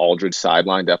keeps Aldridge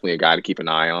sidelined, definitely a guy to keep an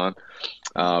eye on.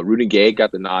 Rudy Gay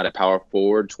got the nod at power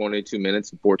forward, 22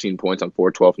 minutes and 14 points on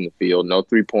 4-12 from the field. No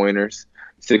 3-pointers,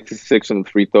 6 from the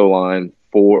free throw line,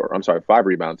 5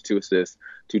 rebounds, 2 assists,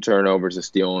 2 turnovers, a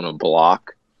steal, and a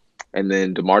block. And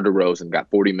then DeMar DeRozan got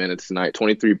 40 minutes tonight,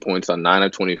 23 points on 9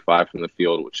 of 25 from the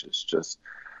field, which is just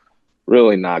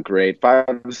really not great.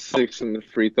 5 of 6 from the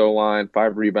free throw line,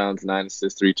 5 rebounds, 9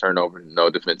 assists, 3 turnovers, no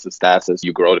defensive stats as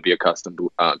you grow to be accustomed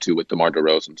to with DeMar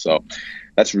DeRozan. So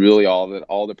that's really all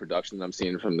the production that I'm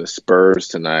seeing from the Spurs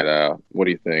tonight. What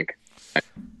do you think?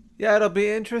 Yeah, it'll be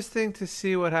interesting to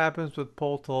see what happens with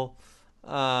Poltel.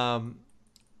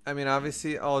 I mean,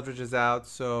 obviously Aldridge is out,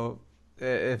 so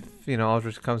if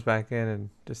Aldridge comes back in and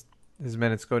just his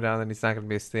minutes go down, then he's not going to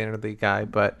be a standard league guy.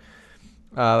 But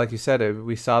like you said,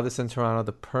 we saw this in Toronto.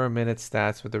 The per minute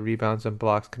stats with the rebounds and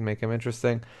blocks can make him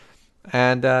interesting.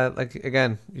 And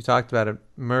again, you talked about it: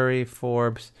 Murray,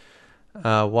 Forbes,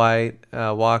 White,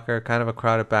 Walker, kind of a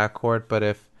crowded backcourt. But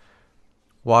if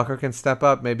Walker can step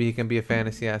up, maybe he can be a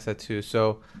fantasy asset too.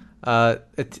 So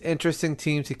it's an interesting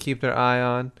team to keep their eye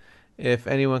on. If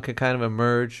anyone can kind of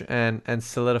emerge and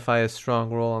solidify a strong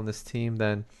role on this team,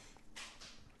 then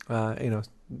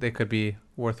they could be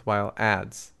worthwhile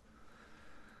adds.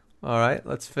 All right,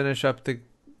 let's finish up the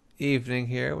evening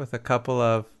here with a couple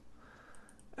of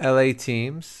LA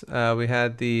teams. We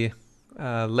had the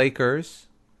Lakers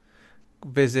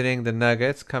visiting the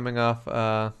Nuggets, coming off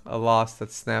a loss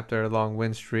that snapped their long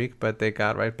win streak, but they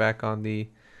got right back on the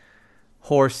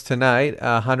horse tonight,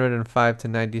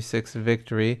 105-96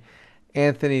 victory.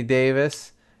 Anthony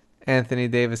Davis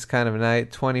kind of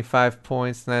night, 25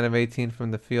 points, 9 of 18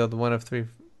 from the field, 1 of 3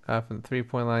 from the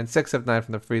 3-point line, 6 of 9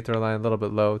 from the free throw line, a little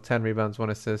bit low, 10 rebounds, 1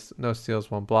 assist, no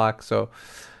steals, 1 block. So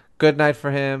good night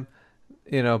for him,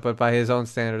 but by his own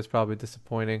standards, probably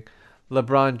disappointing.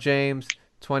 LeBron James,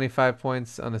 25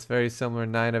 points on a very similar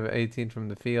 9 of 18 from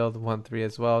the field, 1 3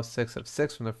 as well, 6 of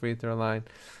 6 from the free throw line,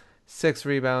 6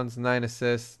 rebounds, 9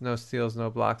 assists, no steals, no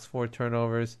blocks, 4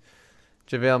 turnovers.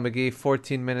 JaVale McGee,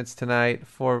 14 minutes tonight,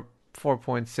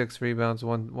 4.6 rebounds,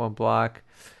 1 block.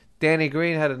 Danny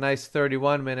Green had a nice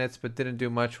 31 minutes, but didn't do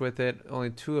much with it.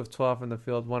 Only 2 of 12 from the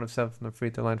field, 1 of 7 from the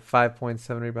free throw line,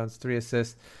 5.7 rebounds, 3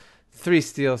 assists, 3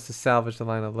 steals to salvage the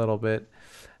line a little bit.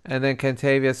 And then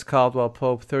Kentavious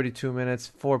Caldwell-Pope, 32 minutes,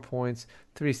 4 points,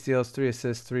 3 steals, 3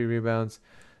 assists, 3 rebounds.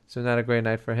 So not a great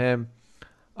night for him.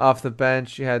 Off the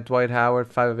bench, you had Dwight Howard,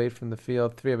 5 of 8 from the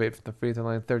field, 3 of 8 from the free throw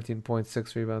line, 13 points,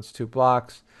 6 rebounds, 2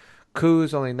 blocks.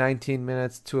 Kuz, only 19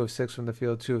 minutes, 2 of 6 from the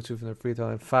field, 2 of 2 from the free throw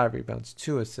line, 5 rebounds,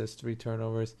 2 assists, 3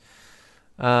 turnovers.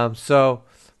 So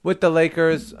with the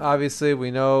Lakers, obviously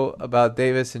we know about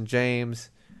Davis and James.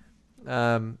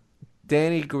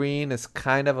 Danny Green is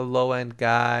kind of a low-end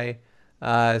guy.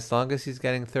 As long as he's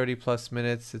getting 30-plus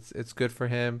minutes, it's good for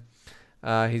him.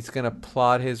 He's going to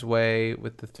plod his way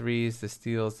with the threes, the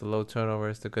steals, the low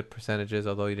turnovers, the good percentages,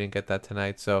 although he didn't get that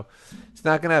tonight. So he's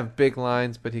not going to have big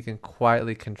lines, but he can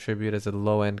quietly contribute as a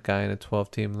low-end guy in a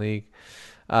 12-team league.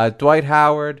 Dwight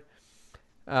Howard,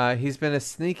 he's been a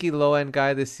sneaky low-end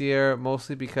guy this year,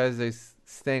 mostly because he's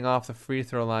staying off the free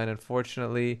throw line,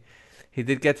 unfortunately. He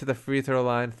did get to the free throw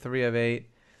line, 3 of 8.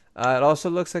 It also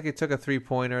looks like he took a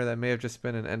three-pointer. That may have just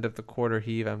been an end-of-the-quarter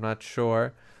heave. I'm not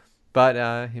sure.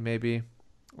 But he may be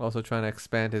also trying to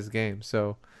expand his game.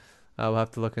 So we'll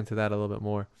have to look into that a little bit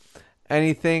more.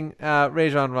 Anything,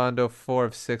 Rajon Rondo, 4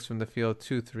 of 6 from the field,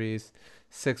 2 threes,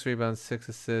 6 rebounds, 6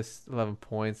 assists, 11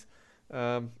 points.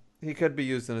 He could be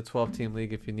used in a 12-team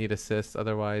league if you need assists.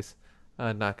 Otherwise,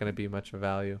 not going to be much of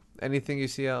value. Anything you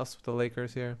see else with the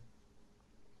Lakers here?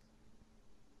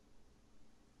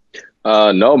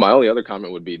 No, my only other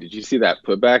comment would be, did you see that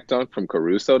putback dunk from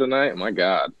Caruso tonight? Oh, my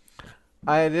God.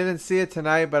 I didn't see it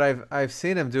tonight, but I've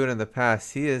seen him do it in the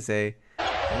past. He is a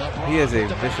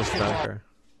vicious dunker.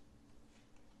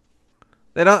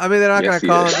 They don't. I mean, they're not Yes, gonna he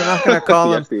call is. him. They're not gonna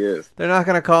call him. Yes, he is. They're not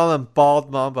gonna call him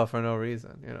Bald Mamba for no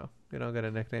reason. You don't get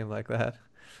a nickname like that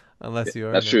unless you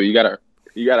earn That's it. true. You gotta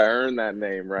earn that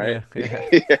name, right? Yeah,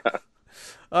 yeah. Yeah.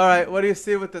 All right. What do you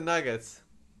see with the Nuggets?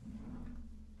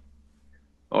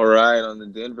 All right, on the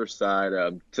Denver side,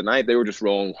 tonight they were just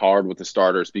rolling hard with the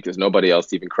starters because nobody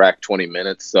else even cracked 20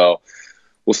 minutes. So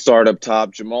we'll start up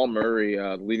top. Jamal Murray,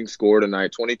 leading scorer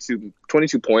tonight, 22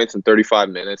 points in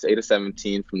 35 minutes, 8 of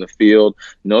 17 from the field.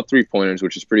 No three-pointers,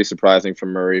 which is pretty surprising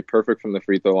from Murray. Perfect from the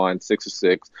free throw line, 6 of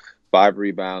 6, 5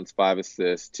 rebounds, 5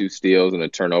 assists, 2 steals, and a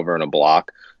turnover and a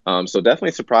block. So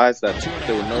definitely surprised that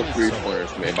there were no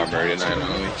three-pointers made by Murray tonight.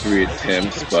 Only 3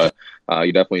 attempts, but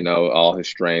you definitely know all his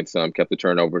strengths. Kept the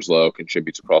turnovers low,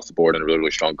 contributes across the board, and a really,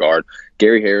 really strong guard.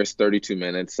 Gary Harris, 32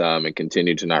 minutes, and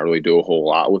continued to not really do a whole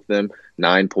lot with them.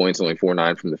 9 points, only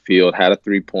 4-9 from the field. Had a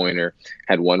three-pointer,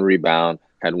 had 1 rebound,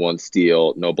 had 1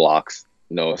 steal, no blocks,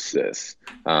 no assists.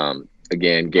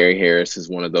 Again, Gary Harris is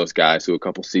one of those guys who a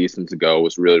couple seasons ago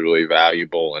was really, really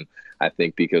valuable, and I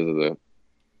think because of the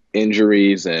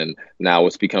injuries and now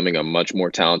it's becoming a much more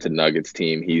talented Nuggets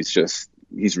team,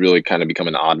 he's really kind of become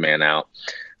an odd man out.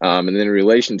 And then in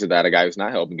relation to that, a guy who's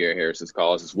not helping Gary Harris's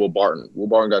cause is Will Barton. Will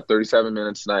Barton got 37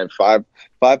 minutes tonight, five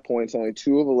points, only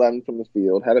 2 of 11 from the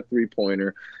field, had a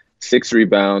three-pointer, 6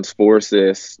 rebounds, 4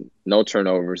 assists, no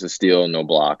turnovers, a steal, no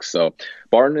blocks. So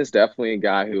Barton is definitely a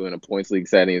guy who in a points league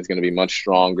setting is going to be much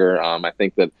stronger. I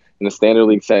think that in the standard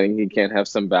league setting, he can have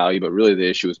some value, but really the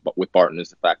issue with Barton is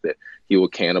the fact that he will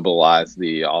cannibalize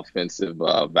the offensive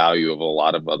value of a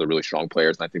lot of other really strong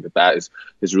players. And I think that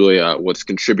is really what's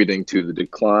contributing to the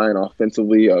decline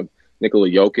offensively of Nikola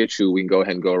Jokic, who we can go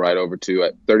ahead and go right over to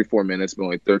at 34 minutes, but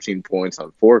only 13 points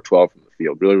on 4 of 12 from the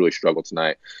field. Really, really struggled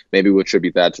tonight. Maybe we'll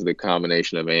attribute that to the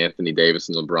combination of Anthony Davis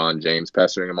and LeBron James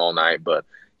pestering him all night, but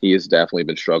he has definitely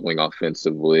been struggling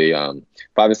offensively. 5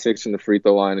 of 6 from the free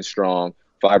throw line is strong.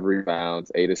 5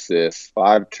 rebounds, 8 assists,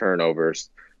 5 turnovers,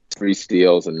 3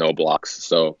 steals, and no blocks.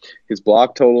 So his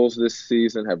block totals this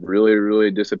season have really,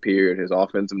 really disappeared. His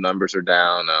offensive numbers are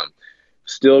down.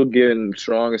 Still getting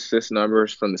strong assist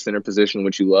numbers from the center position,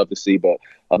 which you love to see. But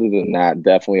other than that,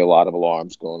 definitely a lot of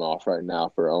alarms going off right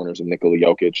now for owners of Nikola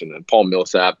Jokic and then Paul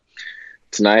Millsap.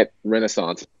 Tonight,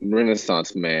 Renaissance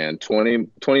man,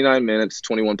 29 minutes,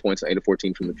 21 points, 8 of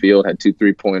 14 from the field, had 2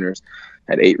 3-pointers,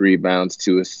 had 8 rebounds,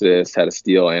 2 assists, had a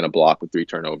steal and a block with 3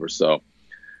 turnovers. So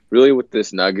really with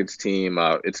this Nuggets team,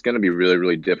 it's going to be really,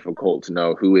 really difficult to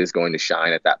know who is going to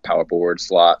shine at that power forward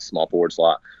slot, small forward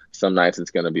slot. Some nights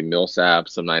it's going to be Millsap.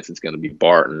 Some nights it's going to be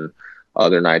Barton.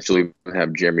 Other nights you'll even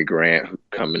have Jeremy Grant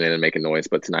coming in and making noise.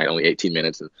 But tonight only 18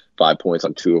 minutes and 5 points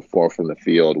on 2 of 4 from the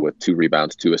field with 2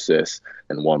 rebounds, 2 assists,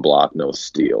 and 1 block, no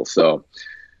steal. So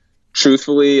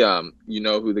truthfully, you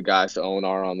know who the guys to own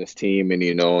are on this team, and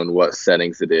you know in what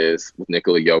settings it is. With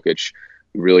Nikola Jokic,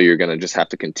 really you're going to just have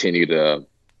to continue to,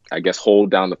 I guess,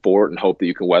 hold down the fort and hope that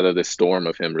you can weather this storm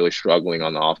of him really struggling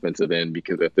on the offensive end,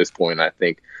 because at this point I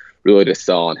think really to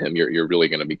sell on him, you're really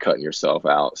going to be cutting yourself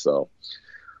out. So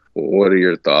what are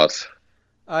your thoughts?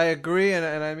 I agree, and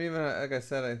I'm even, like I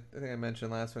said, I think I mentioned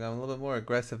last week, I'm a little bit more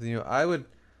aggressive than you. I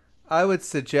would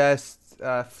suggest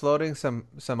floating some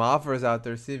offers out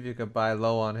there, see if you could buy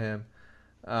low on him.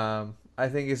 I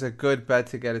think he's a good bet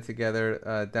to get it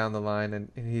together down the line, and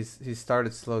he's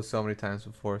started slow so many times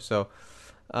before. So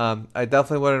I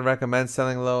definitely wouldn't recommend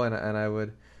selling low, and I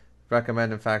would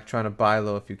recommend, in fact, trying to buy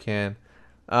low if you can.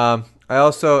 I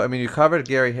mean, you covered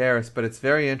Gary Harris, but it's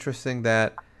very interesting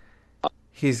that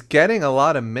he's getting a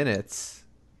lot of minutes,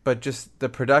 but just the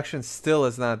production still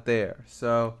is not there.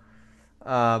 So,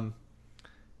 I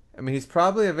mean, he's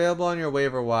probably available on your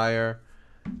waiver wire.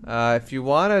 If you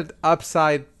want an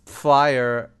upside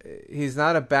flyer, he's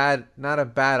not a bad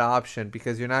option,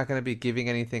 because you're not going to be giving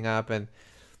anything up, and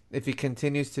if he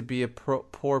continues to be a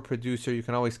poor producer, you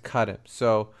can always cut him.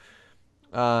 So,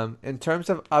 in terms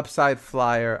of upside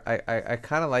flyer, I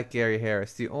kind of like Gary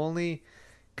Harris. The only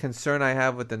concern I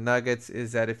have with the Nuggets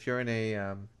is that if you're in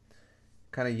a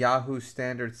kind of Yahoo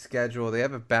standard schedule, they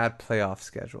have a bad playoff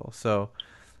schedule. So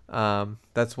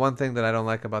that's one thing that I don't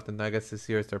like about the Nuggets this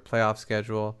year is their playoff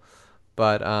schedule.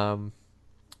 But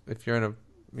if you're in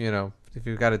a, if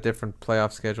you've got a different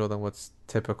playoff schedule than what's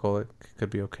typical, it could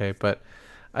be okay. But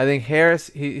I think Harris,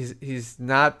 he's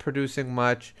not producing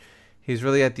much. He's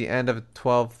really at the end of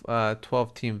a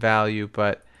 12 team value,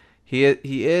 but he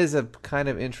is a kind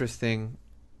of interesting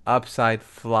upside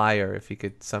flyer if he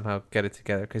could somehow get it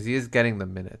together, because he is getting the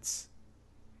minutes.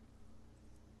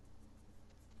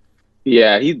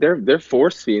 Yeah, they're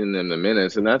force feeding them the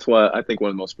minutes, and that's why I think one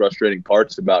of the most frustrating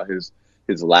parts about his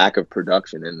lack of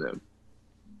production in them.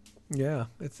 Yeah,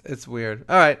 it's weird.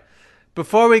 All right.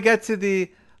 Before we get to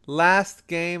the last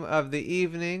game of the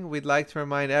evening, we'd like to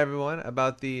remind everyone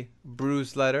about the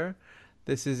Brews Letter.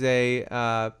 This is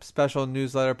a special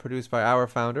newsletter produced by our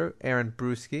founder, Aaron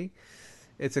Brewski.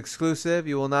 It's exclusive.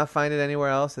 You will not find it anywhere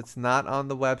else. It's not on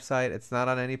the website. It's not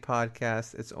on any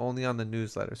podcast. It's only on the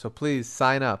newsletter. So please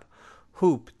sign up.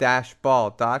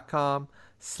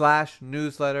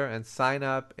 hoop-ball.com/newsletter and sign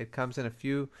up. It comes in a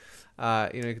few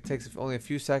it takes only a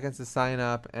few seconds to sign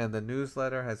up, and the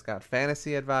newsletter has got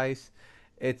fantasy advice.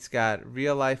 It's got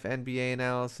real life NBA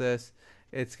analysis.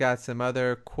 It's got some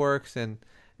other quirks and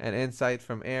insight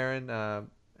from Aaron.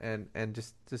 And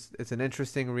just it's an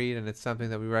interesting read, and it's something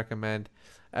that we recommend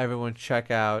everyone check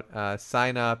out.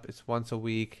 Sign up. It's once a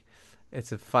week.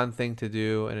 It's a fun thing to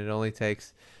do, and it only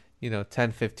takes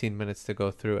 10-15 minutes to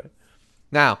go through it.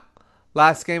 Now,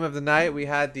 last game of the night, we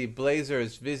had the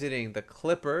Blazers visiting the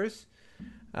Clippers.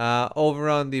 Over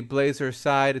on the Blazers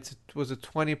side, it was a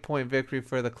 20-point victory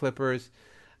for the Clippers.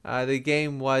 The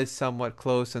game was somewhat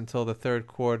close until the third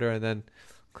quarter, and then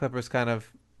Clippers kind of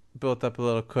built up a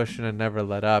little cushion and never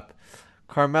let up.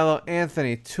 Carmelo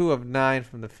Anthony, 2 of 9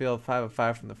 from the field, 5 of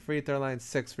 5 from the free throw line,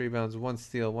 6 rebounds, 1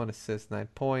 steal, 1 assist, 9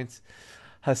 points.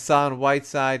 Hassan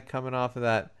Whiteside coming off of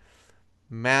that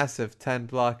massive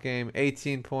 10-block game,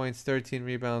 18 points, 13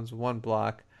 rebounds, 1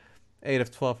 block. 8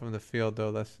 of 12 from the field,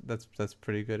 though. That's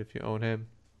pretty good if you own him.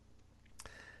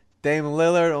 Dame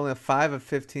Lillard, only 5 of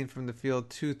 15 from the field,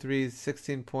 2 threes,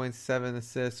 16 points, 7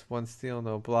 assists, 1 steal,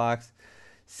 no blocks.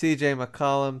 CJ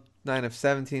McCollum, 9 of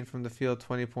 17 from the field,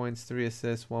 20 points, 3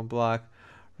 assists, 1 block.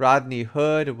 Rodney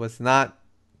Hood was not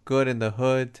good in the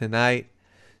hood tonight.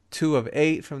 2 of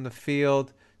 8 from the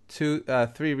field,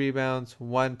 3 rebounds,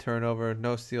 1 turnover,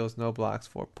 no steals, no blocks,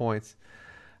 4 points.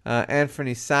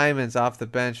 Anthony Simons off the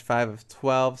bench, 5 of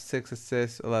 12, 6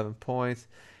 assists, 11 points.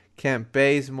 Kent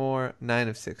Bazemore,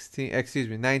 19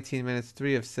 minutes,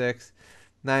 3 of 6,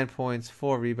 9 points,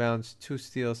 4 rebounds, 2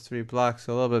 steals, 3 blocks.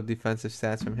 So a little bit of defensive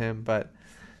stats from him, but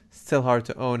still hard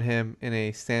to own him in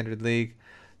a standard league.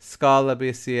 Scala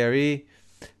Biasieri,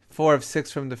 4 of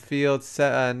 6 from the field,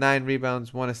 9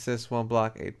 rebounds, 1 assist, 1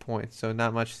 block, 8 points. So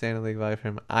not much standard league value for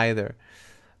him either.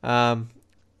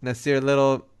 Nasir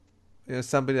Little,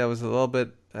 somebody that was a little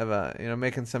bit of a,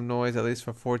 making some noise, at least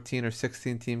for 14 or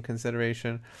 16 team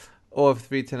consideration. 0 of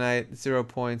 3 tonight, 0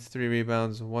 points, 3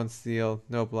 rebounds, 1 steal,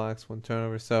 no blocks, 1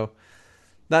 turnover. So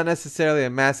not necessarily a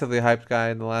massively hyped guy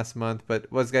in the last month,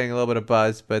 but was getting a little bit of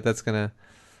buzz. But that's gonna,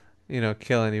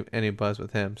 kill any buzz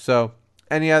with him. So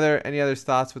any other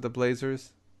thoughts with the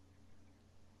Blazers?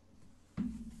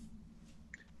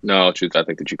 No, truth, I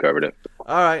think that you covered it.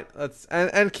 All right,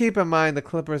 and keep in mind the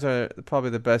Clippers are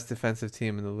probably the best defensive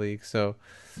team in the league, so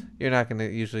you're not going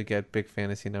to usually get big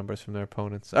fantasy numbers from their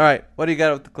opponents. All right, what do you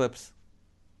got with the Clips?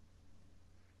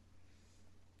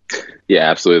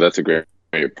 Yeah, absolutely. That's a great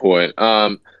point.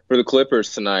 For the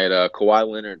Clippers tonight, Kawhi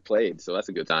Leonard played, so that's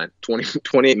a good time.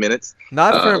 28 minutes.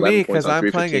 Not for me 11 points because on I'm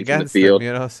 3 for playing 15 from the against them, field.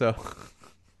 so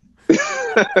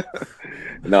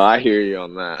No, I hear you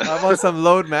on that. I want some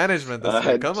load management this week.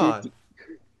 Had Come on.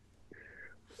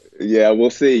 Yeah,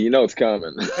 we'll see. It's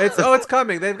coming. It's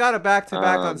coming. They've got a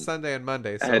back-to-back on Um, Sunday and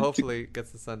Monday, I so had hopefully it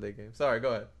gets the Sunday game. Sorry,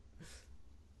 go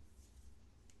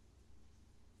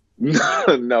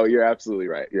ahead. No, you're absolutely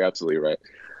right. You're absolutely right.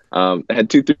 I had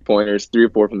 2 3-pointers, 3 or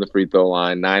 4 from the free throw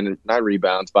line, nine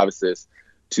rebounds, 5 assists,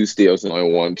 2 steals, and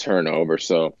only 1 turnover.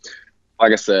 So,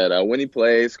 like I said, when he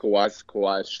plays,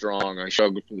 Kawhi's strong. I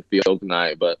struggled from the field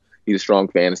tonight, but he's a strong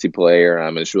fantasy player.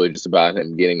 And it's really just about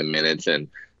him getting the minutes and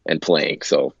playing.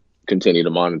 So, continue to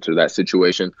monitor that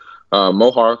situation.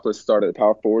 Mo Harkless started at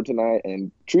power forward tonight,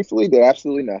 and truthfully, did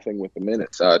absolutely nothing with the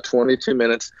minutes. 22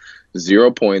 minutes,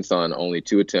 0 points on only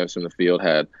 2 attempts from the field,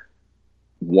 had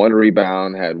 1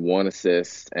 rebound, had 1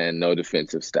 assist, and no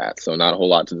defensive stats. So not a whole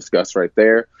lot to discuss right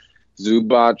there.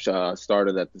 Zubac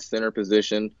started at the center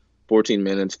position, 14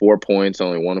 minutes, 4 points,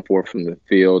 only 1 of 4 from the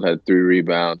field, had 3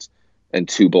 rebounds and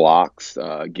 2 blocks.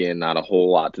 Again, not a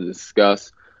whole lot to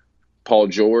discuss. Paul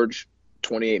George,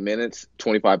 28 minutes,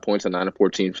 25 points on 9 of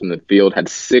 14 from the field, had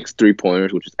 6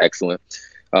 3-pointers, which is excellent.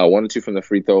 1 of 2 from the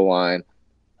free throw line,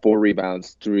 4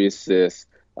 rebounds, 3 assists.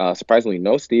 Surprisingly,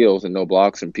 no steals and no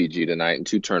blocks from PG tonight and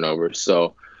 2 turnovers.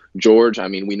 So George,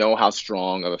 we know how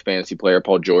strong of a fantasy player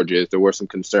Paul George is. There were some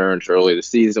concerns early this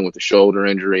season with the shoulder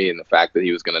injury and the fact that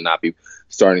he was going to not be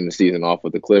starting the season off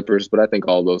with the Clippers. But I think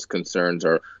all those concerns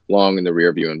are long in the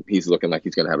rear view, and he's looking like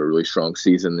he's going to have a really strong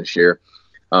season this year.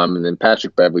 And then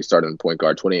Patrick Beverley started in point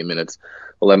guard, 28 minutes,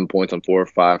 11 points on 4 or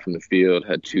 5 from the field,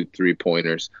 had 2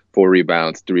 3-pointers, 4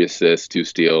 rebounds, 3 assists, 2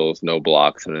 steals, no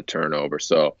blocks, and a turnover.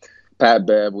 So Pat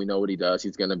Bev, we know what he does.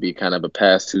 He's going to be kind of a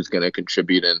pest who's going to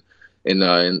contribute in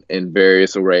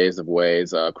various arrays of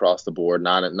ways across the board,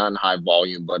 not in high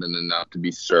volume, but in enough to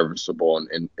be serviceable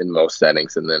in most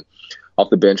settings. And then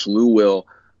off the bench, Lou Will,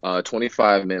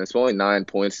 25 minutes, only 9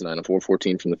 points tonight on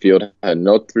 4-14 from the field, had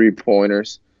no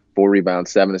 3-pointers, 4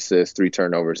 rebounds, 7 assists, 3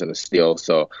 turnovers, and a steal.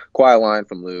 So quiet line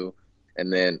from Lou.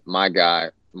 And then my guy,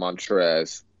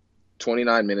 Montrez,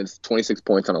 29 minutes, 26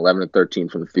 points on 11 and 13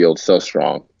 from the field. So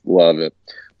strong. Love it.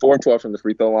 4 and 12 from the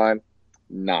free throw line.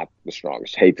 Not the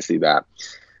strongest. Hate to see that.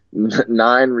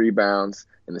 9 rebounds,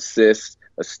 an assist,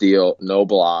 a steal, no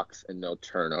blocks, and no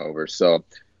turnovers. So,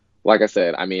 like I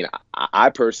said, I mean, I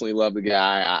personally love the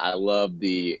guy. I love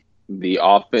the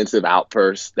offensive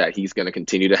outbursts that he's going to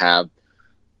continue to have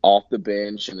off the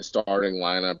bench in the starting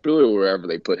lineup, really wherever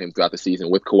they put him throughout the season,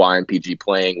 with Kawhi and PG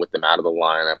playing with them out of the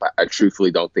lineup. I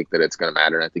truthfully don't think that it's going to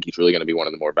matter, and I think he's really going to be one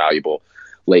of the more valuable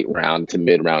late round to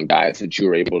mid round guys that you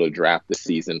were able to draft this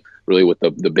season, really with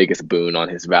the biggest boon on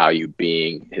his value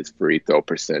being his free throw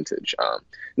percentage.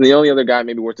 And the only other guy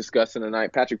maybe worth discussing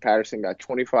tonight, Patrick Patterson, got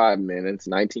 25 minutes,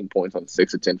 19 points on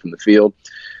 6 of 10 from the field,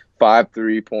 5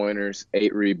 3-pointers,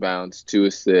 8 rebounds, 2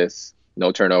 assists,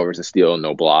 no turnovers, a steal,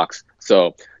 no blocks.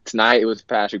 So tonight it was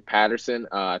Patrick Patterson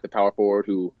at the power forward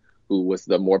who was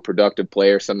the more productive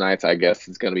player. Some nights I guess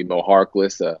it's going to be Mo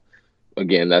Harkless.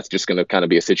 Again, that's just going to kind of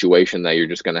be a situation that you're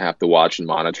just going to have to watch and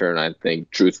monitor. And I think,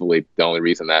 truthfully, the only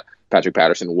reason that Patrick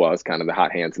Patterson was kind of the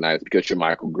hot hand tonight is because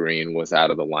JaMychal Green was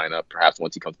out of the lineup. Perhaps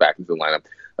once he comes back into the lineup,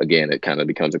 again, it kind of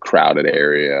becomes a crowded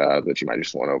area that you might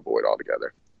just want to avoid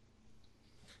altogether.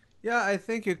 Yeah, I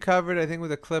think you covered. I think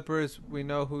with the Clippers, we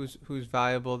know who's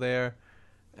valuable there,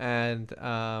 and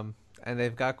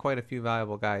they've got quite a few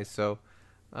valuable guys. So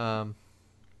it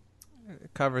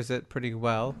covers it pretty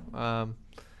well.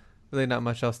 Really not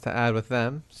much else to add with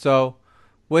them. So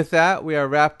with that, we are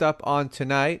wrapped up on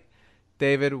tonight.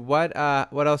 David, what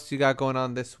else you got going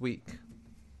on this week?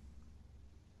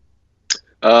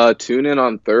 Tune in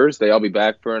on Thursday. I'll be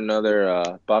back for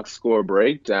another box score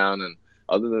breakdown. And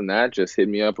other than that, just hit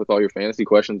me up with all your fantasy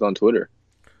questions on Twitter.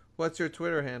 What's your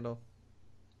Twitter handle?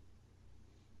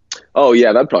 Oh,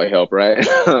 yeah, that'd probably help, right?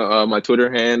 My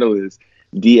Twitter handle is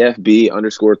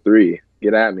DFB_3.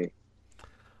 Get at me.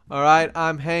 All right,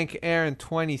 I'm Hank Aaron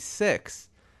 26.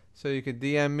 So you can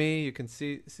DM me, you can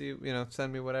see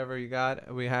send me whatever you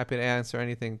got. We're happy to answer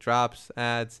anything, drops,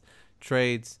 ads,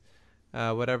 trades,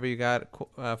 whatever you got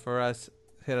for us.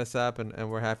 Hit us up,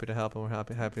 and we're happy to help, and we're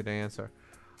happy to answer.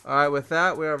 All right, with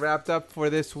that, we are wrapped up for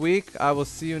this week. I will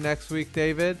see you next week,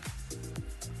 David.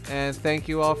 And thank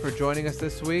you all for joining us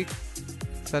this week.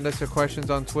 Send us your questions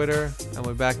on Twitter, and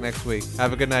we'll be back next week.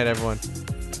 Have a good night, everyone.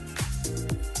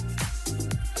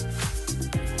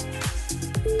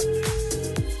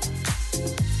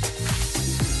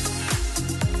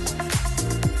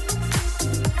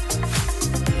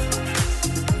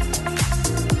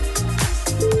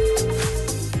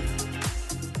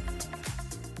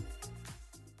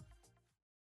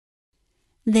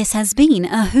 This has been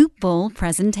a Hoop Ball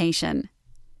presentation.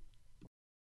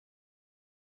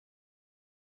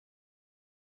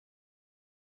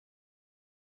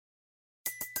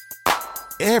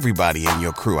 Everybody in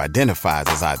your crew identifies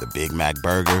as either Big Mac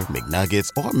Burger, McNuggets,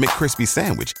 or McCrispy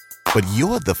Sandwich. But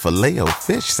you're the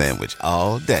Filet-O-Fish Sandwich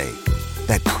all day.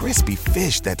 That crispy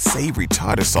fish, that savory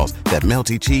tartar sauce, that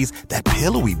melty cheese, that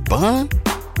pillowy bun.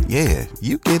 Yeah,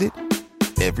 you get it.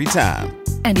 Every time.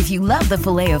 And if you love the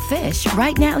Filet-O-Fish,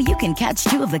 right now you can catch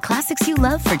 2 of the classics you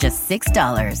love for just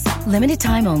 $6. Limited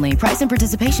time only. Price and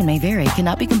participation may vary.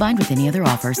 Cannot be combined with any other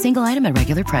offer. Single item at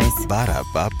regular price.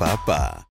 Ba-da-ba-ba-ba.